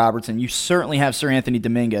guys like Robertson. You certainly have Sir Anthony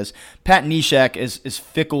Dominguez. Pat Neshek is as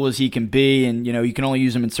fickle as he can be, and, you can only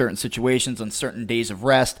use him in certain situations on certain days of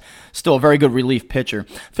rest. Still a very good relief pitcher.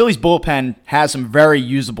 Philly's bullpen has some very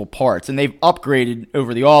usable parts, and they've upgraded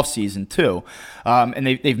over the offseason too. And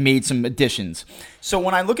they've made some additions. So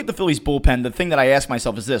when I look at the Phillies bullpen, the thing that I ask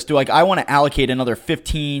myself is this: I want to allocate another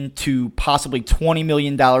 $15 to possibly $20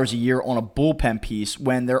 million a year on a bullpen piece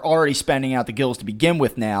when they're already spending out the gills to begin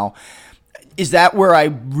with now? Is that where I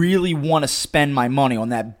really want to spend my money, on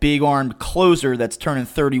that big-armed closer that's turning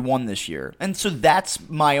 31 this year? And so that's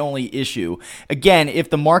my only issue. Again, if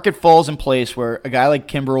the market falls in place where a guy like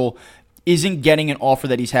Kimbrell isn't getting an offer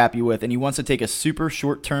that he's happy with, and he wants to take a super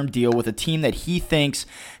short-term deal with a team that he thinks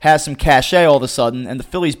has some cachet all of a sudden, and the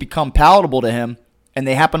Phillies become palatable to him, and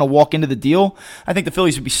they happen to walk into the deal, I think the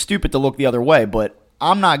Phillies would be stupid to look the other way. But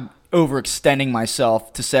I'm not overextending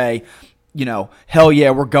myself to say, hell yeah,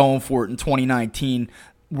 we're going for it in 2019.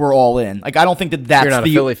 We're all in. Like, I don't think that's You're not a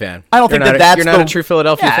Philly fan. I don't think that's you're not a true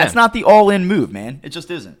Philadelphia fan. It's not the all-in move, man. It just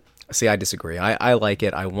isn't. See, I disagree. I like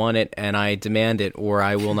it. I want it, and I demand it, or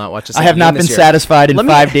I will not watch a I have not been satisfied in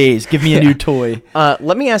 5 days. Give me a new toy.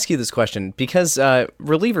 Let me ask you this question, because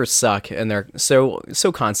relievers suck, and they're so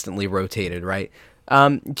constantly rotated, right?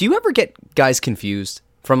 Do you ever get guys confused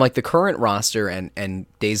from, like, the current roster and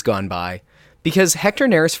days gone by? Because Hector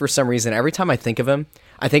Neris, for some reason, every time I think of him,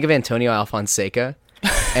 I think of Antonio Alfonseca.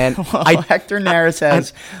 And Hector Neris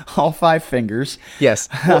has all 5 fingers. Yes.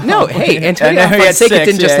 Well, no, hey, Antonio Alfonseca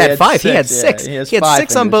didn't just have 5. He had 6. He had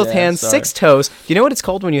 6 on both hands, 6 toes. Do you know what it's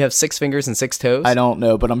called when you have 6 fingers and 6 toes? I don't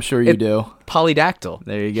know, but I'm sure you do. Polydactyl.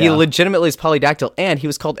 There you go. He legitimately is polydactyl, and he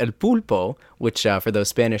was called El Pulpo, which for those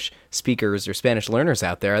Spanish speakers or Spanish learners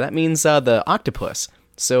out there, that means the octopus.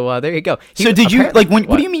 So there you go. So did you what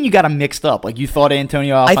do you mean you got him mixed up? Like, you thought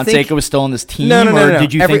Antonio Alfonseca was still on this team, no. or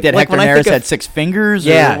did you think that Hector Neris had 6 fingers?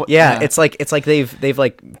 Yeah. It's like they've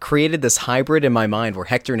like created this hybrid in my mind where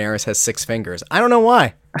Hector Neris has 6 fingers. I don't know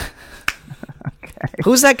why. Okay.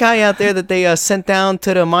 Who's that guy out there that they sent down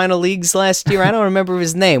to the minor leagues last year? I don't remember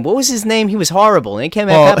his name. What was his name? He was horrible, and he came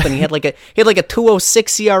back up, and he had like a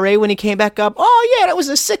 2.06 ERA when he came back up. Oh yeah, that was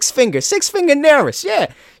a 6-finger Neris.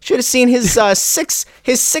 Yeah, should have seen his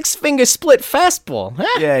 6-finger split fastball.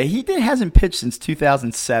 Huh? Yeah, he hasn't pitched since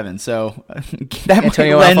 2007. So that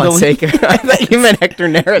Antonio Alfonseca. I thought you meant Hector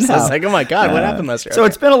Neris. No, I was like, oh my god, what happened last year? So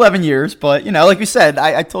it's been 11 years, but like we said,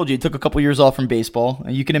 I told you it took a couple years off from baseball.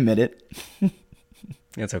 You can admit it.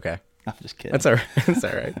 It's okay. I'm just kidding. That's all right. That's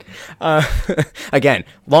all right. Again,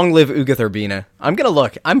 long live Ugueth Urbina. I'm gonna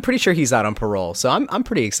look. I'm pretty sure he's out on parole, so I'm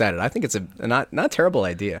pretty excited. I think it's a not terrible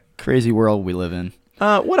idea. Crazy world we live in.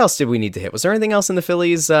 What else did we need to hit? Was there anything else in the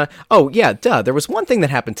Phillies? There was one thing that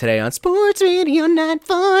happened today on Sports Radio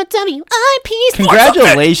 94 WIP.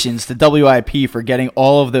 Congratulations to WIP for getting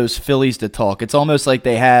all of those Phillies to talk. It's almost like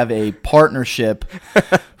they have a partnership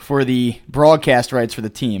for the broadcast rights for the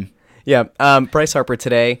team. Yeah, Bryce Harper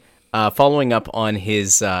today, following up on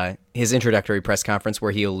his introductory press conference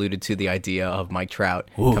where he alluded to the idea of Mike Trout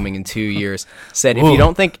coming in 2 years, said, if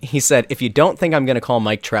you don't think I'm going to call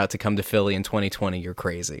Mike Trout to come to Philly in 2020, you're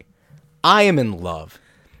crazy. I am in love.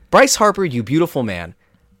 Bryce Harper, you beautiful man.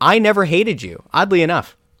 I never hated you, oddly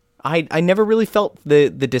enough. I never really felt the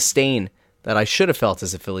disdain that I should have felt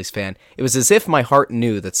as a Phillies fan. It was as if my heart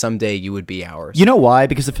knew that someday you would be ours. You know why?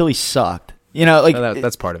 Because the Phillies sucked.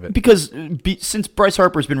 That's part of it. Because since Bryce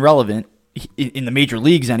Harper's been relevant, in the major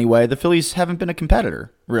leagues anyway, the Phillies haven't been a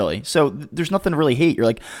competitor, really. So there's nothing to really hate. You're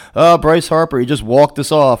like, oh, Bryce Harper, he just walked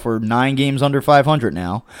us off. We're 9 games under 500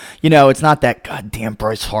 now. It's not that goddamn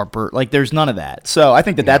Bryce Harper. Like, there's none of that. So I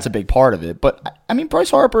think that's a big part of it. But, I mean,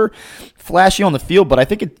 Bryce Harper, flashy on the field, but I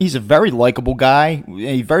think he's a very likable guy,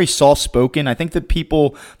 very soft-spoken. I think that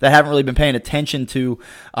people that haven't really been paying attention to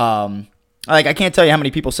I can't tell you how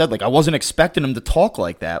many people said, I wasn't expecting him to talk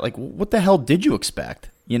like that. Like, what the hell did you expect?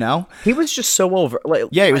 He was just so well.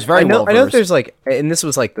 He was very well. I know there's and this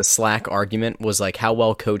was the Slack argument was how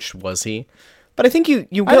well coached was he? But I think you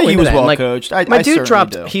I think he was well coached. My dude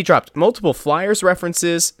dropped multiple Flyers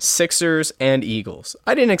references, Sixers, and Eagles.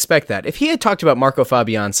 I didn't expect that. If he had talked about Marco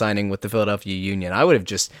Fabian signing with the Philadelphia Union, I would have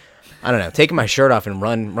just, I don't know, taken my shirt off and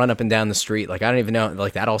run up and down the street. I don't even know.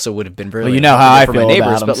 That also would have been really. Well, how I for feel my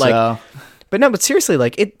neighbors, about him. But seriously,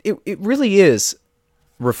 it really is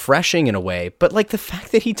refreshing in a way, but the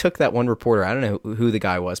fact that he took that one reporter, I don't know who the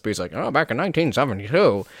guy was, but he's back in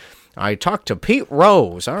 1972 I talked to Pete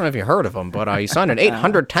Rose, I don't know if you heard of him, but he signed an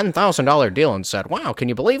 $810,000 deal and said, wow, can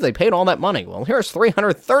you believe they paid all that money? Well, here's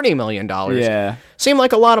 $330 million. Yeah, seemed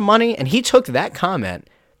like a lot of money. And he took that comment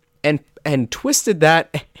and twisted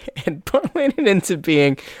that and put it into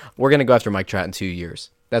being, we're going to go after Mike Trout in 2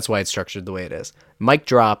 years. That's why it's structured the way it is. Mic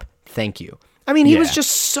drop, thank you. I mean, he was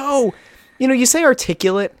just so, you say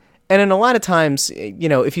articulate, and then a lot of times,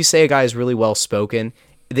 if you say a guy is really well-spoken,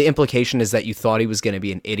 the implication is that you thought he was going to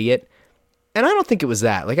be an idiot. And I don't think it was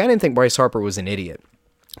that. I didn't think Bryce Harper was an idiot.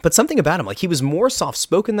 But something about him, he was more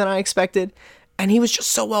soft-spoken than I expected, and he was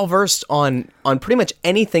just so well-versed on pretty much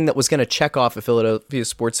anything that was going to check off a Philadelphia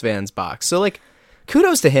sports fan's box. So,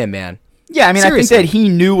 kudos to him, man. Yeah, I mean, Seriously. I think that he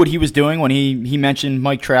knew what he was doing when he mentioned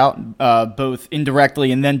Mike Trout, both indirectly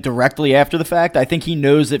and then directly after the fact. I think he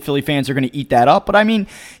knows that Philly fans are going to eat that up. But, I mean,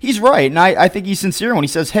 he's right, and I think he's sincere when he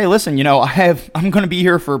says, hey, listen, I'm going to be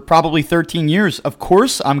here for probably 13 years. Of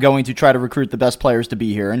course I'm going to try to recruit the best players to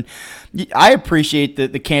be here. And I appreciate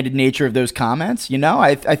the candid nature of those comments.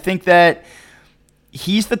 I think that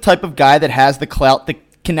he's the type of guy that has the clout that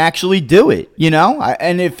can actually do it,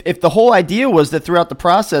 and if the whole idea was that throughout the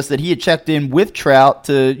process that he had checked in with Trout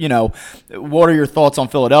to, what are your thoughts on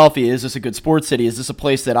Philadelphia? Is this a good sports city? Is this a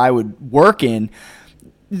place that I would work in?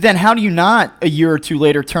 Then how do you not a year or two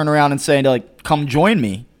later turn around and say, come join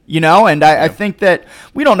me, And I think that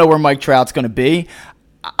we don't know where Mike Trout's going to be.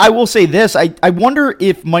 I will say this. I wonder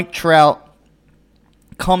if Mike Trout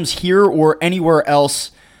comes here or anywhere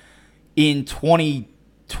else in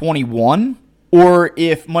 2021, or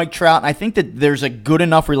if Mike Trout, I think that there's a good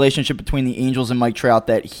enough relationship between the Angels and Mike Trout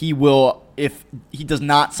that he will, if he does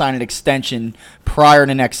not sign an extension prior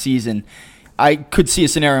to next season, I could see a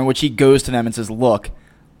scenario in which he goes to them and says, look,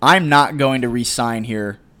 I'm not going to re-sign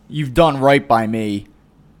here. You've done right by me.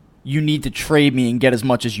 You need to trade me and get as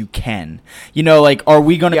much as you can. Are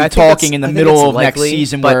we going to be talking in the middle of next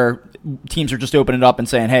season where teams are just opening it up and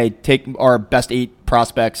saying, hey, take our best 8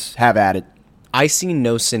 prospects, have at it? I see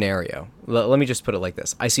no scenario. Let me just put it like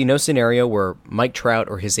this. I see no scenario where Mike Trout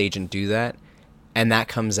or his agent do that, and that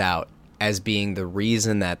comes out as being the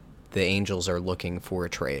reason that the Angels are looking for a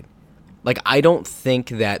trade. I don't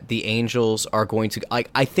think that the Angels are going to...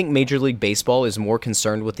 I think Major League Baseball is more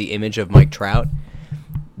concerned with the image of Mike Trout,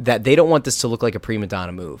 that they don't want this to look like a prima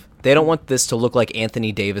donna move. They don't want this to look like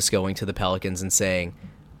Anthony Davis going to the Pelicans and saying,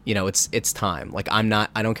 it's time.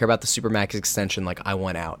 I don't care about the Supermax extension. I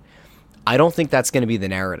want out. I don't think that's going to be the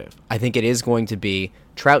narrative. I think it is going to be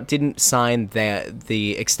Trout didn't sign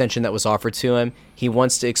the extension that was offered to him. He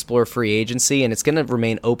wants to explore free agency, and it's going to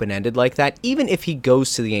remain open-ended like that, even if he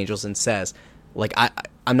goes to the Angels and says,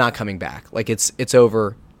 I'm not coming back. It's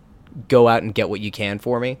over. Go out and get what you can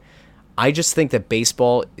for me. I just think that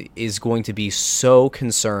baseball is going to be so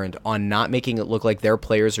concerned on not making it look like their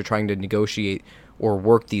players are trying to negotiate or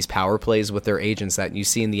work these power plays with their agents that you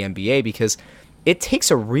see in the NBA, because it takes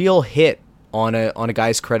a real hit on a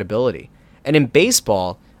guy's credibility. And in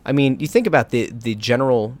baseball, I mean, you think about the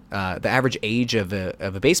general, the average age of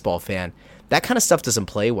a baseball fan, that kind of stuff doesn't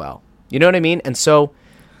play well. You know what I mean? And so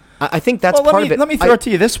I think that's part of it. Let me throw it to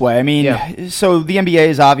you this way. I mean, So the NBA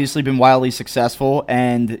has obviously been wildly successful,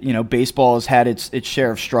 and baseball has had its share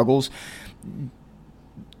of struggles.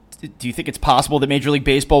 do you think it's possible that Major League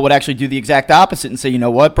Baseball would actually do the exact opposite and say, you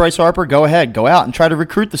know what, Bryce Harper, go ahead, go out and try to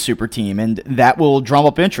recruit the super team, and that will drum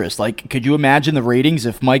up interest? Like, could you imagine the ratings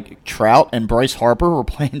if Mike Trout and Bryce Harper were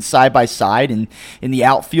playing side by side in the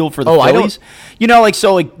outfield for the Phillies?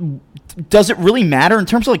 Does it really matter in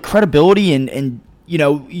terms of like credibility and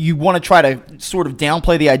you want to try to sort of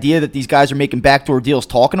downplay the idea that these guys are making backdoor deals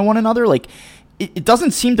talking to one another? Like, it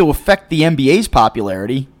doesn't seem to affect the NBA's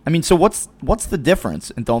popularity. I mean, so what's the difference?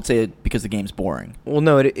 And don't say it because the game's boring. Well,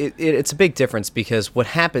 no, it's a big difference because what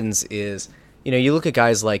happens is, you look at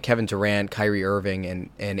guys like Kevin Durant, Kyrie Irving,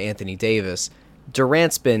 and Anthony Davis.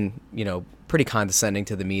 Durant's been, pretty condescending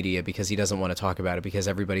to the media because he doesn't want to talk about it because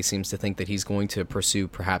everybody seems to think that he's going to pursue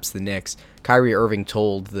perhaps the Knicks. Kyrie Irving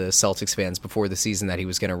told the Celtics fans before the season that he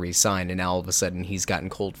was going to re-sign, and now all of a sudden he's gotten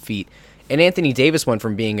cold feet. And Anthony Davis went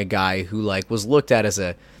from being a guy who was looked at as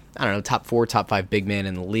a, top 4, top 5 big man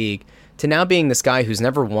in the league to now being this guy who's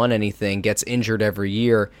never won anything, gets injured every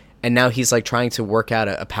year, and now he's trying to work out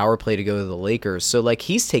a power play to go to the Lakers. So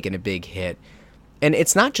he's taken a big hit. And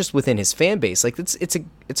it's not just within his fan base. It's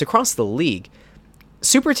across the league.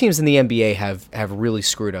 Super teams in the NBA have really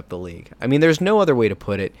screwed up the league. I mean, there's no other way to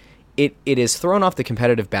put it. It is thrown off the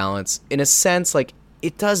competitive balance. In a sense,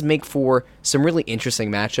 it does make for some really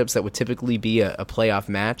interesting matchups that would typically be a playoff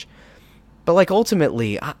match. But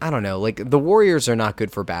ultimately, I don't know. The Warriors are not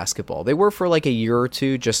good for basketball. They were for a year or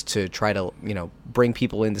two just to try to, bring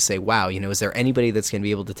people in to say, wow, is there anybody that's going to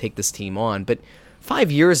be able to take this team on? But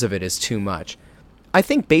 5 years of it is too much. I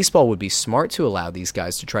think baseball would be smart to allow these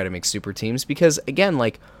guys to try to make super teams because, again,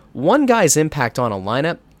 one guy's impact on a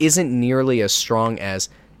lineup isn't nearly as strong as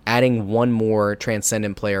adding one more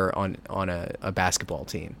transcendent player on a basketball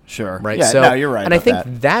team. Sure. Right? Yeah, so, no, you're right. And I think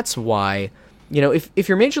that's why, if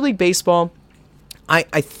you're Major League Baseball,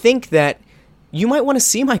 I think that you might want to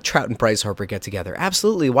see Mike Trout and Bryce Harper get together.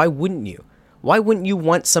 Absolutely. Why wouldn't you? Why wouldn't you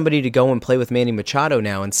want somebody to go and play with Manny Machado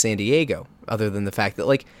now in San Diego, other than the fact that,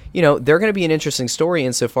 they're going to be an interesting story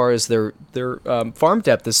insofar as their farm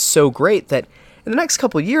depth is so great that in the next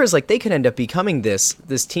couple of years, they could end up becoming this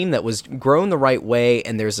team that was grown the right way,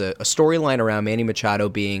 and there's a storyline around Manny Machado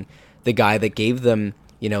being the guy that gave them,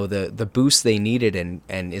 the boost they needed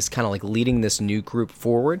and is kind of leading this new group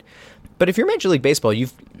forward. But if you're Major League Baseball,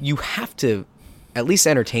 you have to at least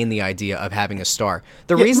entertain the idea of having a star.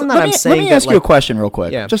 The reason that I'm saying that... Let me ask you a question real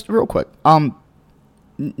quick. Yeah. Just real quick.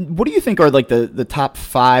 What do you think are the top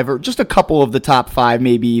 5 or just a couple of the top 5,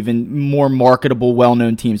 maybe even more marketable,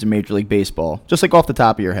 well-known teams in Major League Baseball? Just off the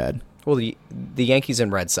top of your head. Well, the Yankees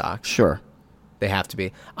and Red Sox. Sure. They have to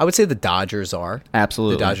be. I would say the Dodgers are.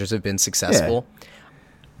 Absolutely. The Dodgers have been successful. Yeah.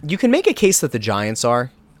 You can make a case that the Giants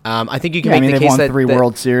are. I think you can make the case that they've won 3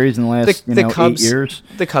 World Series in the last Cubs, 8 years.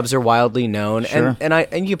 The Cubs are wildly known, sure.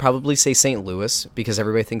 and you probably say St. Louis because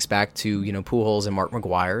everybody thinks back to Pujols and Mark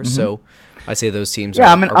McGwire. Mm-hmm. So I say those teams.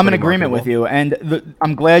 Yeah, I'm in agreement with you, and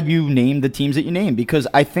I'm glad you named the teams that you named because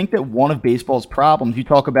I think that one of baseball's problems. You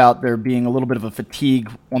talk about there being a little bit of a fatigue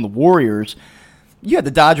on the Warriors. You had the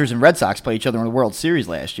Dodgers and Red Sox play each other in the World Series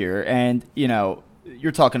last year, and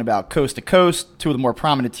you're talking about coast to coast, 2 of the more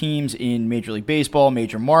prominent teams in Major League Baseball,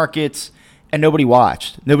 major markets, and nobody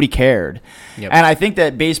watched. Nobody cared. Yep. And I think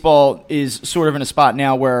that baseball is sort of in a spot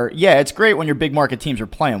now where, yeah, it's great when your big market teams are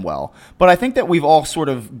playing well. But I think that we've all sort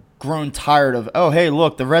of grown tired of, oh, hey,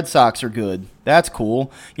 look, the Red Sox are good. That's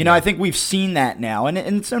cool. I think we've seen that now. And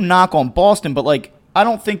it's no knock on Boston, but I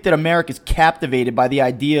don't think that America's captivated by the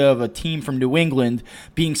idea of a team from New England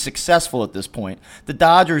being successful at this point. The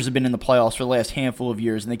Dodgers have been in the playoffs for the last handful of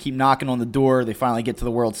years, and they keep knocking on the door. They finally get to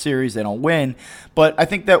the World Series. They don't win. But I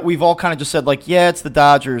think that we've all kind of just said, yeah, it's the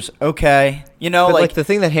Dodgers. Okay. But the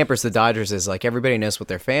thing that hampers the Dodgers is, everybody knows what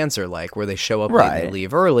their fans are like, where they show up late and they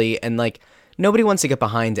leave early, and, nobody wants to get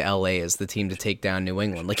behind LA as the team to take down New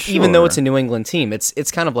England. Sure. Even though it's a New England team,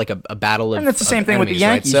 it's kind of a battle of. And it's the same thing enemies, with the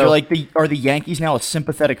Yankees. Right? So, are the Yankees now a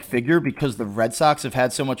sympathetic figure because the Red Sox have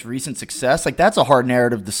had so much recent success? That's a hard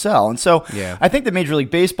narrative to sell. And so I think that Major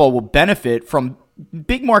League Baseball will benefit from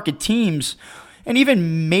big market teams. And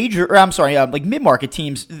even mid-market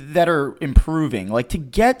teams that are improving, to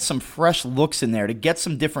get some fresh looks in there, to get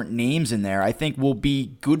some different names in there, I think will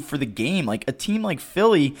be good for the game. A team like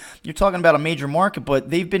Philly, you're talking about a major market, but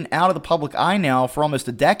they've been out of the public eye now for almost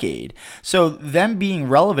a decade. So them being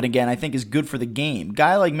relevant again, I think is good for the game.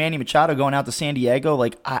 Guy like Manny Machado going out to San Diego,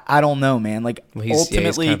 I don't know, man.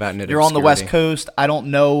 Ultimately, you're on the West Coast. I don't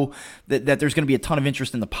know that there's going to be a ton of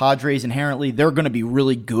interest in the Padres inherently. They're going to be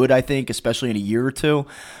really good, I think, especially in a year or two.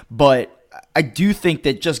 But I do think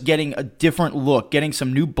that just getting a different look, getting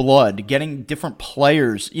some new blood, getting different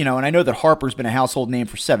players, and I know that Harper's been a household name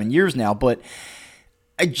for 7 years now, but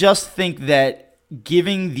I just think that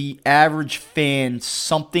giving the average fan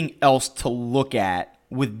something else to look at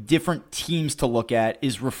with different teams to look at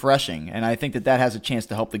is refreshing, and I think that has a chance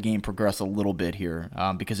to help the game progress a little bit here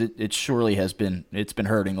because it surely has been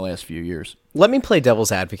hurting the last few years. Let me play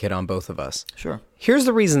devil's advocate on both of us. Sure. Here's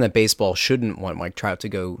the reason that baseball shouldn't want Mike Trout to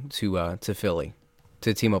go to Philly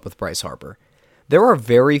to team up with Bryce Harper. There are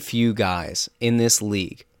very few guys in this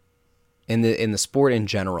league, in the sport in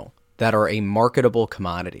general, that are a marketable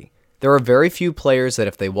commodity. There are very few players that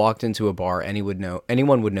if they walked into a bar,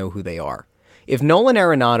 anyone would know who they are. If Nolan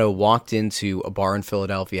Arenado walked into a bar in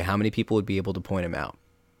Philadelphia, how many people would be able to point him out?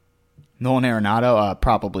 Nolan Arenado,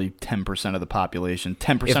 probably 10% of the population,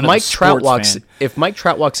 10% If of Mike the Trout sports fan. If Mike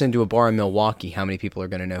Trout walks into a bar in Milwaukee, how many people are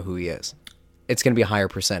going to know who he is? It's going to be a higher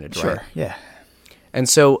percentage, Sure, right? yeah. And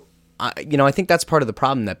so, I think that's part of the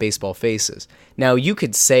problem that baseball faces. Now, you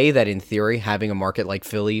could say that in theory, having a market like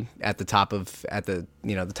Philly at the top of the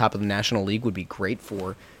National League would be great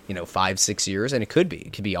for 5-6 years, and it could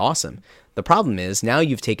be awesome. The problem is now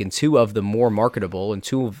you've taken two of the more marketable and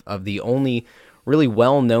two of the only really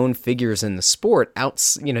well-known figures in the sport out,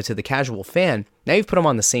 to the casual fan. Now you've put them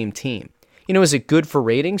on the same team. Is it good for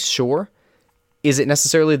ratings? Sure. Is it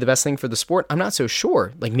necessarily the best thing for the sport? I'm not so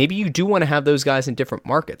sure. Like, maybe you do want to have those guys in different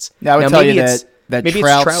markets. Now, I would tell you that maybe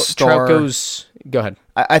Trout goes. Go ahead.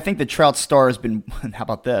 I think the Trout star has been. How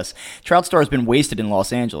about this? Trout star has been wasted in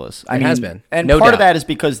Los Angeles. It has been, and no part doubt. of that is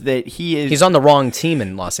because that he's on the wrong team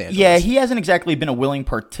in Los Angeles. Yeah, he hasn't exactly been a willing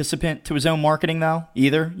participant to his own marketing though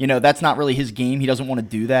either. That's not really his game. He doesn't want to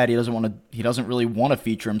do that. He doesn't really want to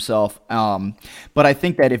feature himself. But I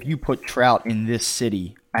think that if you put Trout in this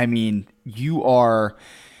city, you are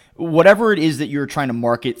whatever it is that you're trying to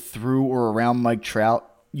market through or around Mike Trout.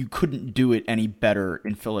 You couldn't do it any better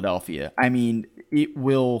in Philadelphia. He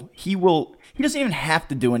doesn't even have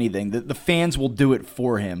to do anything. The fans will do it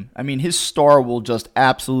for him. His star will just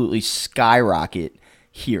absolutely skyrocket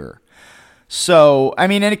here. So,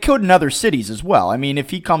 and it could in other cities as well.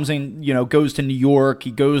 If he comes in, goes to New York,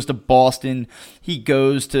 he goes to Boston, he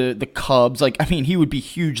goes to the Cubs, he would be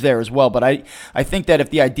huge there as well. But I think that if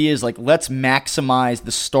the idea is let's maximize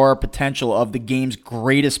the star potential of the game's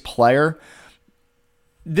greatest player,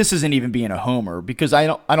 this isn't even being a homer because I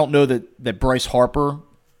don't know that Bryce Harper.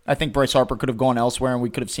 I think Bryce Harper could have gone elsewhere and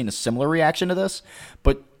we could have seen a similar reaction to this.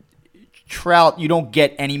 But Trout, you don't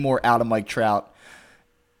get any more out of Mike Trout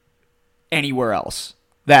anywhere else.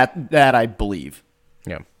 That I believe.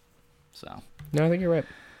 Yeah. So. No, I think you're right.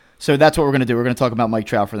 So that's what we're going to do. We're going to talk about Mike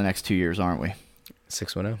Trout for the next 2 years, aren't we?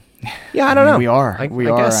 6-1-0. Yeah, I don't know. We are. I are.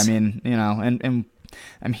 Guess.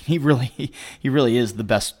 He really is the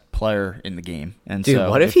best player in the game. And dude,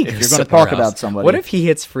 so what if you're going to talk about somebody, what if he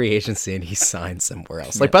hits free agency and he signs somewhere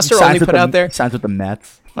else? Like Buster only put out there signs with the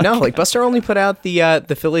Mets. No, Buster only put out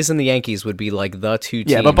the Phillies and the Yankees would be like the two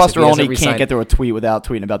teams. Yeah, but Buster only can't get through a tweet without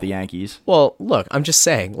tweeting about the Yankees. Well, look, I'm just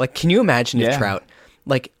saying. Can you imagine if Trout?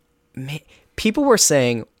 People were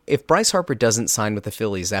saying, if Bryce Harper doesn't sign with the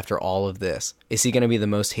Phillies after all of this, is he going to be the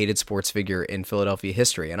most hated sports figure in Philadelphia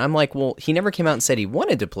history? And I'm like, well, he never came out and said he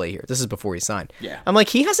wanted to play here. This is before he signed. Yeah. I'm like,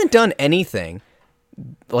 he hasn't done anything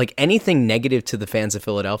negative to the fans of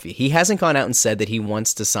Philadelphia. He hasn't gone out and said that he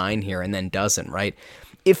wants to sign here and then doesn't, right?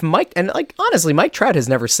 If Mike, and honestly, Mike Trout has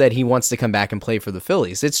never said he wants to come back and play for the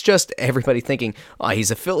Phillies. It's just everybody thinking, oh,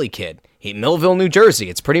 he's a Philly kid. Millville, New Jersey.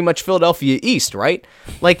 It's pretty much Philadelphia East, right?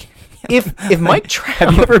 If Mike Trout...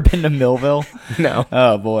 Have you ever been to Millville? No.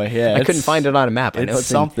 Oh, boy, yeah. I couldn't find it on a map. I know it's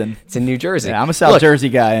something. It's in New Jersey. Yeah, I'm a South Jersey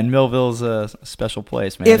guy, and Millville's a special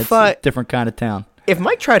place, man. It's a different kind of town. If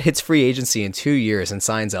Mike Trout hits free agency in 2 years and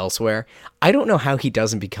signs elsewhere, I don't know how he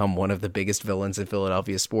doesn't become one of the biggest villains in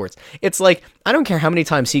Philadelphia sports. It's like, I don't care how many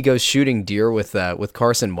times he goes shooting deer with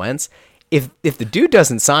Carson Wentz. If the dude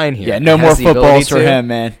doesn't sign here, no more footballs for him,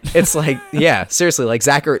 man. It's like, yeah, seriously,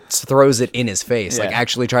 Zach Ertz throws it in his face,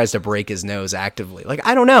 actually tries to break his nose actively.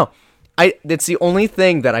 I don't know. It's the only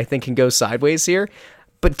thing that I think can go sideways here.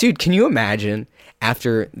 But dude, can you imagine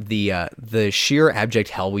after the sheer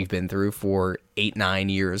abject hell we've been through for 8-9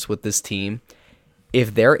 years with this team,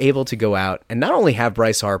 if they're able to go out and not only have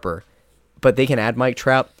Bryce Harper, but they can add Mike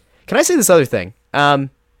Trout? Can I say this other thing?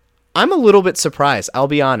 I'm a little bit surprised. I'll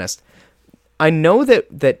be honest. I know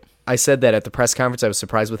that I said that at the press conference. I was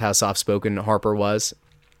surprised with how soft-spoken Harper was.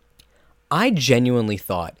 I genuinely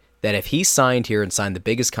thought that if he signed here and signed the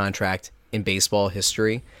biggest contract in baseball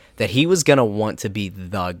history, that he was going to want to be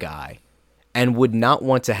the guy and would not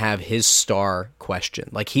want to have his star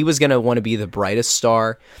questioned. He was going to want to be the brightest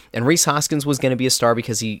star, and Rhys Hoskins was going to be a star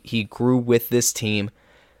because he grew with this team.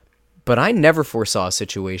 But I never foresaw a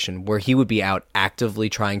situation where he would be out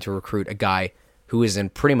actively trying to recruit a guy who is in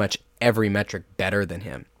pretty much every metric better than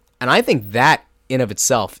him. And I think that in of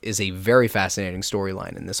itself is a very fascinating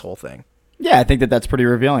storyline in this whole thing. Yeah, I think that that's pretty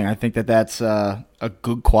revealing. I think that that's a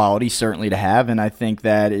good quality, certainly, to have, and I think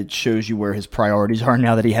that it shows you where his priorities are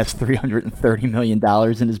now that he has $330 million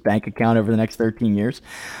in his bank account over the next 13 years.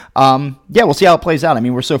 Yeah, we'll see how it plays out. I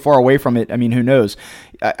mean, we're so far away from it. I mean, who knows?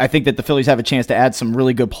 I think that the Phillies have a chance to add some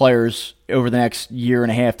really good players over the next year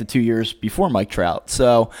and a half to 2 years before Mike Trout.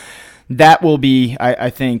 So that will be, I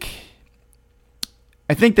think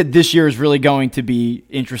that this year is really going to be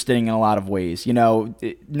interesting in a lot of ways. You know,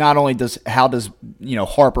 not only how does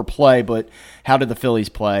Harper play, but how do the Phillies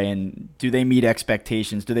play, and do they meet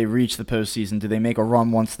expectations? Do they reach the postseason? Do they make a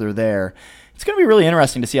run once they're there? It's going to be really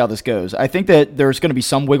interesting to see how this goes. I think that there's going to be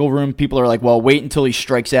some wiggle room. People are like, well, wait until he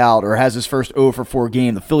strikes out or has his first 0-for-4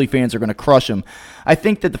 game. The Philly fans are going to crush him. I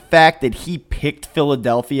think that the fact that he picked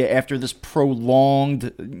Philadelphia after this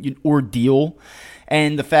prolonged ordeal,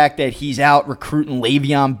 and the fact that he's out recruiting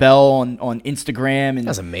Le'Veon Bell on Instagram. And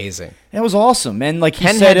that's amazing. That was awesome. And like he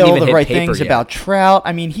said all the right things about Trout.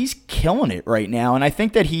 I mean, he's killing it right now. And I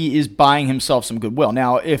think that he is buying himself some goodwill.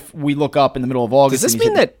 Now, if we look up in the middle of August. Does this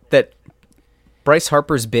mean that Bryce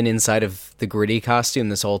Harper's been inside of the Gritty costume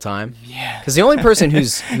this whole time? Yeah. Because the only person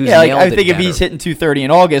who's yeah, like, I think if he's hitting 230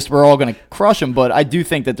 in August, we're all going to crush him. But I do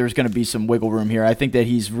think that there's going to be some wiggle room here. I think that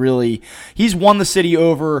he's won the city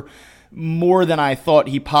over more than I thought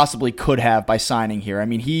he possibly could have by signing here. I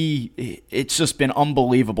mean, it's just been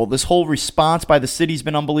unbelievable. This whole response by the city's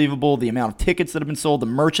been unbelievable. The amount of tickets that have been sold, the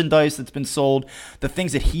merchandise that's been sold, the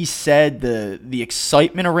things that he said, the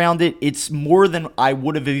excitement around it, it's more than I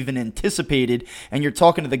would have even anticipated. And you're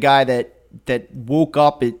talking to the guy that woke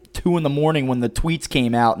up at 2 a.m. when the tweets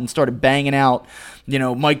came out and started banging out,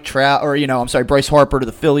 Mike Trout, or, Bryce Harper to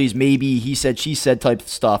the Phillies, maybe he said, she said type of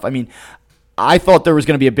stuff. I mean, I thought there was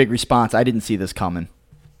going to be a big response. I didn't see this coming.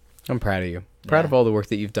 I'm proud of you. Proud of all the work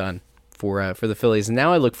that you've done for the Phillies. And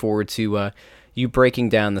now I look forward to you breaking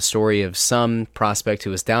down the story of some prospect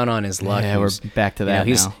who was down on his luck. Yeah, we're back to that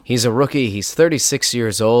now. He's a rookie. He's 36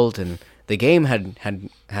 years old, and the game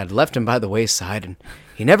had left him by the wayside, and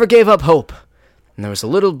he never gave up hope. And there was a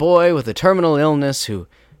little boy with a terminal illness who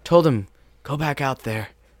told him, go back out there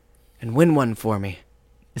and win one for me.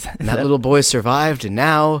 And that little boy survived, and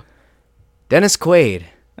now Dennis Quaid.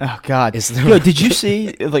 Oh God! Yo, did you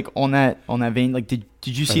see on that vein? Like, did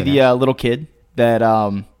you see the little kid that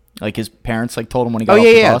his parents told him when he got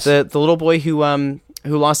off the bus? The little boy who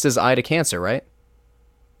lost his eye to cancer, right?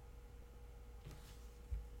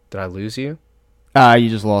 Did I lose you? You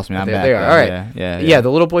just lost me. I'm back. There. All right. Yeah.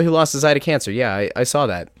 The little boy who lost his eye to cancer. Yeah, I saw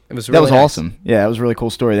that. It was really nice. Awesome. Yeah, it was a really cool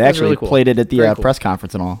story. They actually played it at the press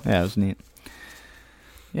conference and all. Yeah, it was neat.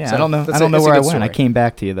 Yeah, so I don't know where I went. Story. I came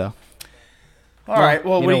back to you though. All right.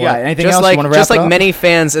 Well, what do you got? Anything else you want to wrap up? Just like many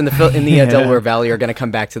fans in the Delaware Valley are going to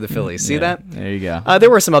come back to the Phillies. See that? There you go. There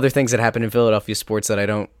were some other things that happened in Philadelphia sports that I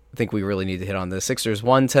don't think we really need to hit on. The Sixers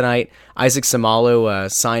won tonight. Isaac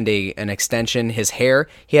Samalo signed an extension. His hair,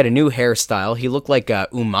 he had a new hairstyle. He looked like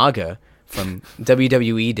Umaga from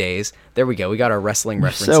WWE days. There we go. We got our wrestling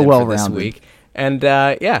reference for this week. And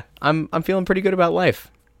I'm feeling pretty good about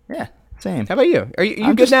life. Yeah. Same. How about you? Are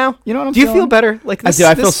you good now? You know what I'm Do you feel better? Like this,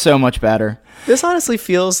 I feel so much better. This honestly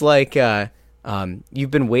feels like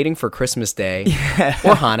you've been waiting for Christmas Day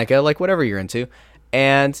or Hanukkah, like whatever you're into,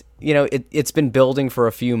 and it's been building for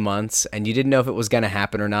a few months, and you didn't know if it was going to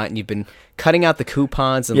happen or not, and you've been cutting out the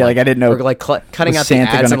coupons and I didn't know, or cutting out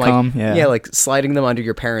Santa the ads and come? Sliding them under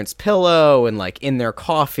your parents' pillow and in their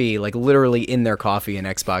coffee, literally in their coffee, an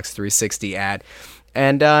Xbox 360 ad,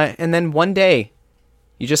 and then one day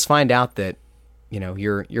you just find out that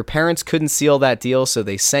your parents couldn't seal that deal, so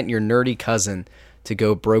they sent your nerdy cousin to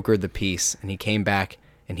go broker the piece, and he came back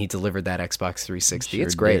and he delivered that Xbox 360.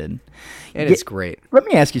 It's great. It's great. Let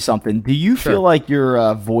me ask you something. Do you feel like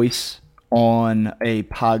your voice on a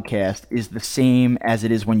podcast is the same as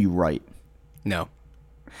it is when you write? No.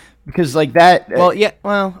 Because that. Well, yeah.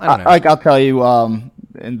 Well, I don't know. I'll tell you.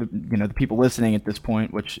 And the people listening at this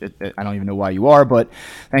point, which I don't even know why you are, but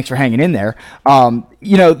thanks for hanging in there.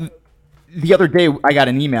 The other day I got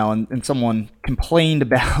an email and someone complained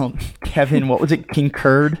about Kevin. What was it?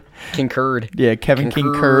 Kincurd. Yeah, Kevin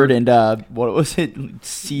Kincurd and what was it?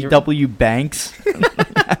 C.W. Banks.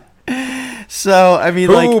 So I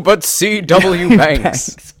mean, but C.W.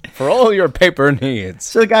 Banks. For all your paper needs.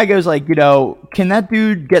 So the guy goes like, can that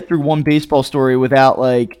dude get through one baseball story without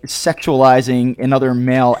like sexualizing another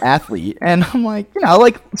male athlete? And I'm like,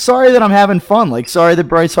 sorry that I'm having fun. Like, sorry that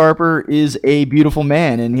Bryce Harper is a beautiful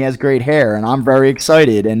man and he has great hair and I'm very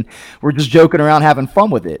excited and we're just joking around having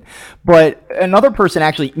fun with it. But another person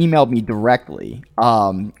actually emailed me directly.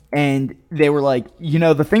 And they were like,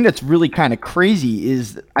 the thing that's really kind of crazy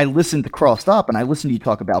is I listened to Crossed Up and I listened to you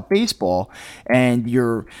talk about baseball and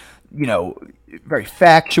you're, very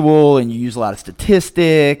factual and you use a lot of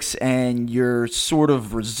statistics and you're sort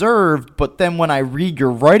of reserved. But then when I read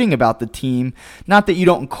your writing about the team, not that you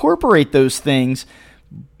don't incorporate those things,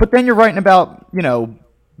 but then you're writing about,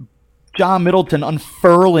 John Middleton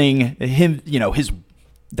unfurling him, his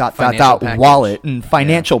wallet and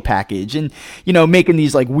financial package and making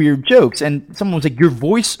these like weird jokes, and someone was like, your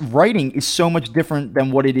voice writing is so much different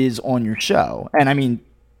than what it is on your show. And I mean,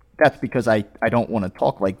 that's because I don't want to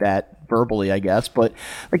talk like that verbally, I guess, but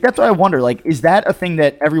like that's what I wonder, like, is that a thing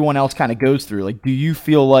that everyone else kind of goes through? Like, do you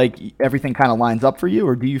feel like everything kind of lines up for you,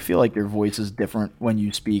 or do you feel like your voice is different when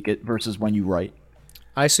you speak it versus when you write?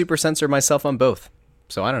 I super censor myself on both.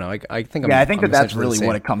 So I don't know. I think I think that's really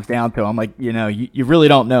what it comes down to. I'm like, you really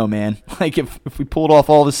don't know, man. Like if we pulled off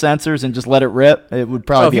all the censors and just let it rip, it would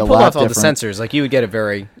probably be a lot different. If you pulled off all the censors, like you'd get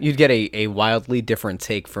a wildly different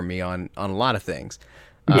take from me on a lot of things.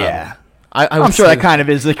 Yeah. I'm sure that kind of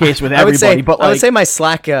is the case with everybody. I would say my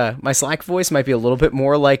Slack voice might be a little bit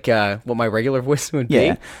more like what my regular voice would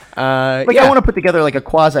be. I want to put together like a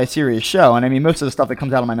quasi-serious show, and I mean most of the stuff that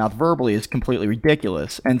comes out of my mouth verbally is completely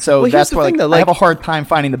ridiculous, and so that's why I have a hard time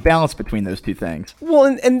finding the balance between those two things. Well,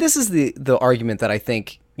 and this is the argument that I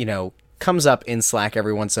think comes up in Slack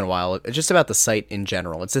every once in a while, just about the site in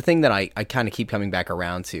general. It's a thing that I kind of keep coming back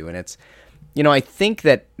around to, and it's I think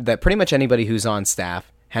that pretty much anybody who's on staff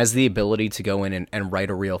has the ability to go in and write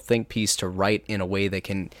a real think piece, to write in a way that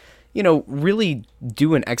can, really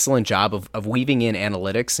do an excellent job of weaving in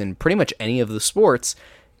analytics in pretty much any of the sports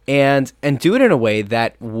and do it in a way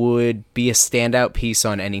that would be a standout piece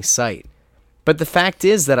on any site. But the fact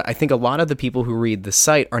is that I think a lot of the people who read the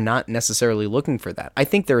site are not necessarily looking for that. I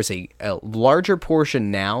think there is a larger portion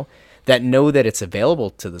now that know that it's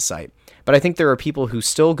available to the site. But I think there are people who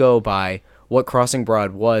still go by what Crossing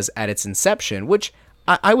Broad was at its inception, which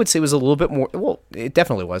I would say was a little bit more. Well, it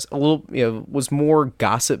definitely was a little. Was more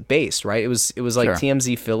gossip based, right? It was like sure.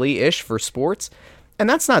 TMZ Philly-ish for sports, and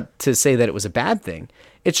that's not to say that it was a bad thing.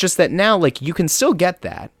 It's just that now, like, you can still get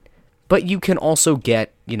that, but you can also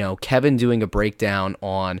get Kevin doing a breakdown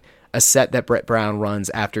on a set that Brett Brown runs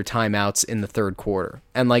after timeouts in the third quarter,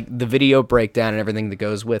 and like the video breakdown and everything that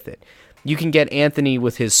goes with it. You can get Anthony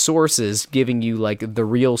with his sources giving you like the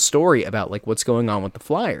real story about like what's going on with the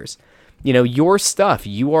Flyers. Your stuff,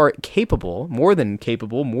 you are capable, more than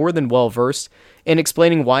well-versed in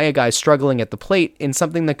explaining why a guy's struggling at the plate in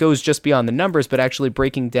something that goes just beyond the numbers, but actually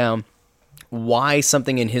breaking down why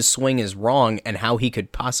something in his swing is wrong and how he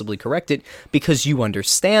could possibly correct it because you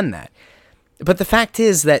understand that. But the fact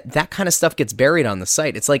is that kind of stuff gets buried on the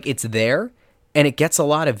site. It's like it's there and it gets a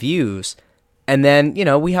lot of views. And then,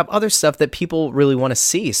 we have other stuff that people really want to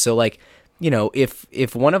see. So like,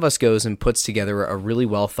 if one of us goes and puts together a really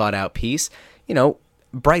well thought out piece,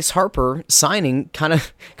 Bryce Harper signing kind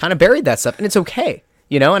of buried that stuff, and it's okay,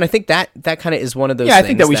 and I think that kind of is one of those. Yeah, I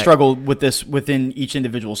think that we struggle with this within each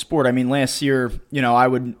individual sport. I mean, last year,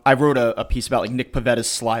 I wrote a piece about like Nick Pavetta's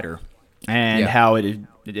slider and how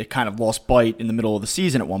it kind of lost bite in the middle of the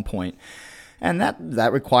season at one point. And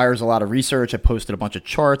that requires a lot of research. I posted a bunch of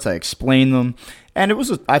charts. I explained them. And it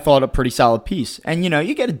was, I thought, a pretty solid piece. And,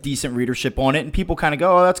 you get a decent readership on it. And people kind of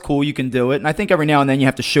go, oh, that's cool. You can do it. And I think every now and then you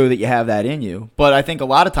have to show that you have that in you. But I think a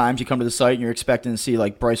lot of times you come to the site and you're expecting to see,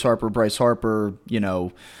 like, Bryce Harper,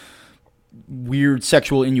 weird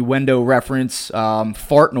sexual innuendo reference,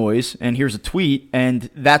 fart noise. And here's a tweet.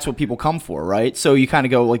 And that's what people come for, right? So you kind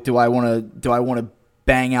of go, like, do I want to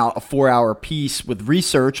bang out a 4-hour piece with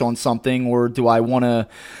research on something, or do I want to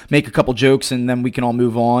make a couple jokes and then we can all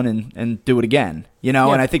move on and do it again? And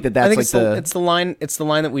I think that's it's the line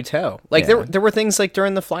that we toe. Like there were things like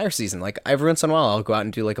during the Flyer season, like every once in a while I'll go out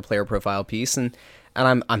and do like a player profile piece and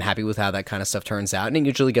I'm happy with how that kind of stuff turns out, and it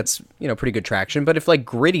usually gets pretty good traction. But if like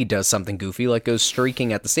Gritty does something goofy, like goes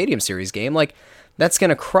streaking at the Stadium Series game, like that's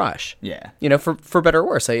gonna crush. Yeah. For better or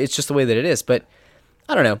worse. It's just the way that it is. But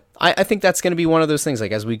I don't know. I think that's going to be one of those things.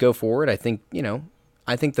 Like as we go forward, I think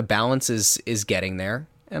the balance is getting there,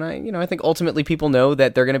 and I think ultimately people know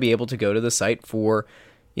that they're going to be able to go to the site for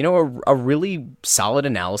a really solid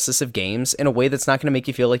analysis of games in a way that's not going to make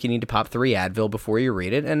you feel like you need to pop 3 Advil before you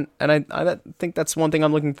read it. And I think that's one thing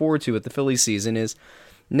I'm looking forward to with the Phillies season is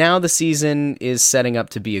now the season is setting up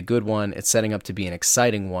to be a good one. It's setting up to be an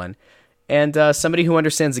exciting one. And somebody who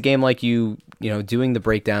understands the game like you know, doing the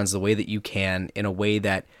breakdowns the way that you can in a way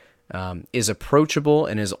that is approachable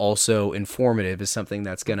and is also informative is something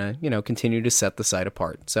that's going to, you know, continue to set the site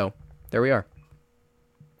apart. So there we are.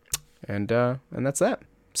 And that's that.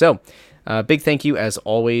 So big thank you, as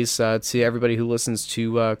always, to everybody who listens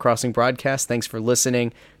to Crossing Broadcast. Thanks for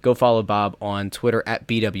listening. Go follow Bob on Twitter at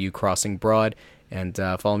BWCrossingBroad, and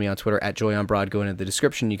follow me on Twitter at JoyOnBroad. Go into the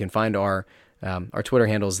description. You can find our Twitter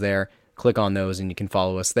handles there. Click on those, and you can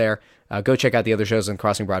follow us there. Go check out the other shows on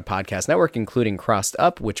Crossing Broad Podcast Network, including Crossed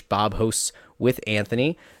Up, which Bob hosts with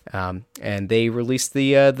Anthony. And they released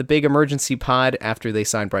the big emergency pod after they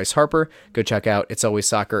signed Bryce Harper. Go check out It's Always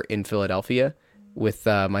Soccer in Philadelphia with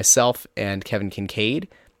myself and Kevin Kincaid.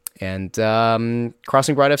 And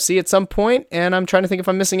Crossing Broad FC at some point. And I'm trying to think if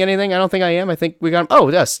I'm missing anything. I don't think I am. I think we got...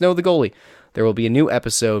 Oh, yes, Snow the Goalie. There will be a new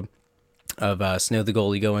episode of Snow the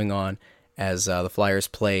Goalie going on as the Flyers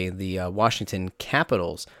play the Washington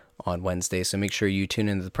Capitals on Wednesday. So make sure you tune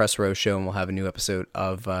into the Press Row Show, and we'll have a new episode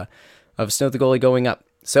of Snow the Goalie going up.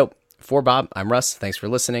 So for Bob, I'm Russ. Thanks for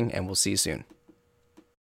listening, and we'll see you soon.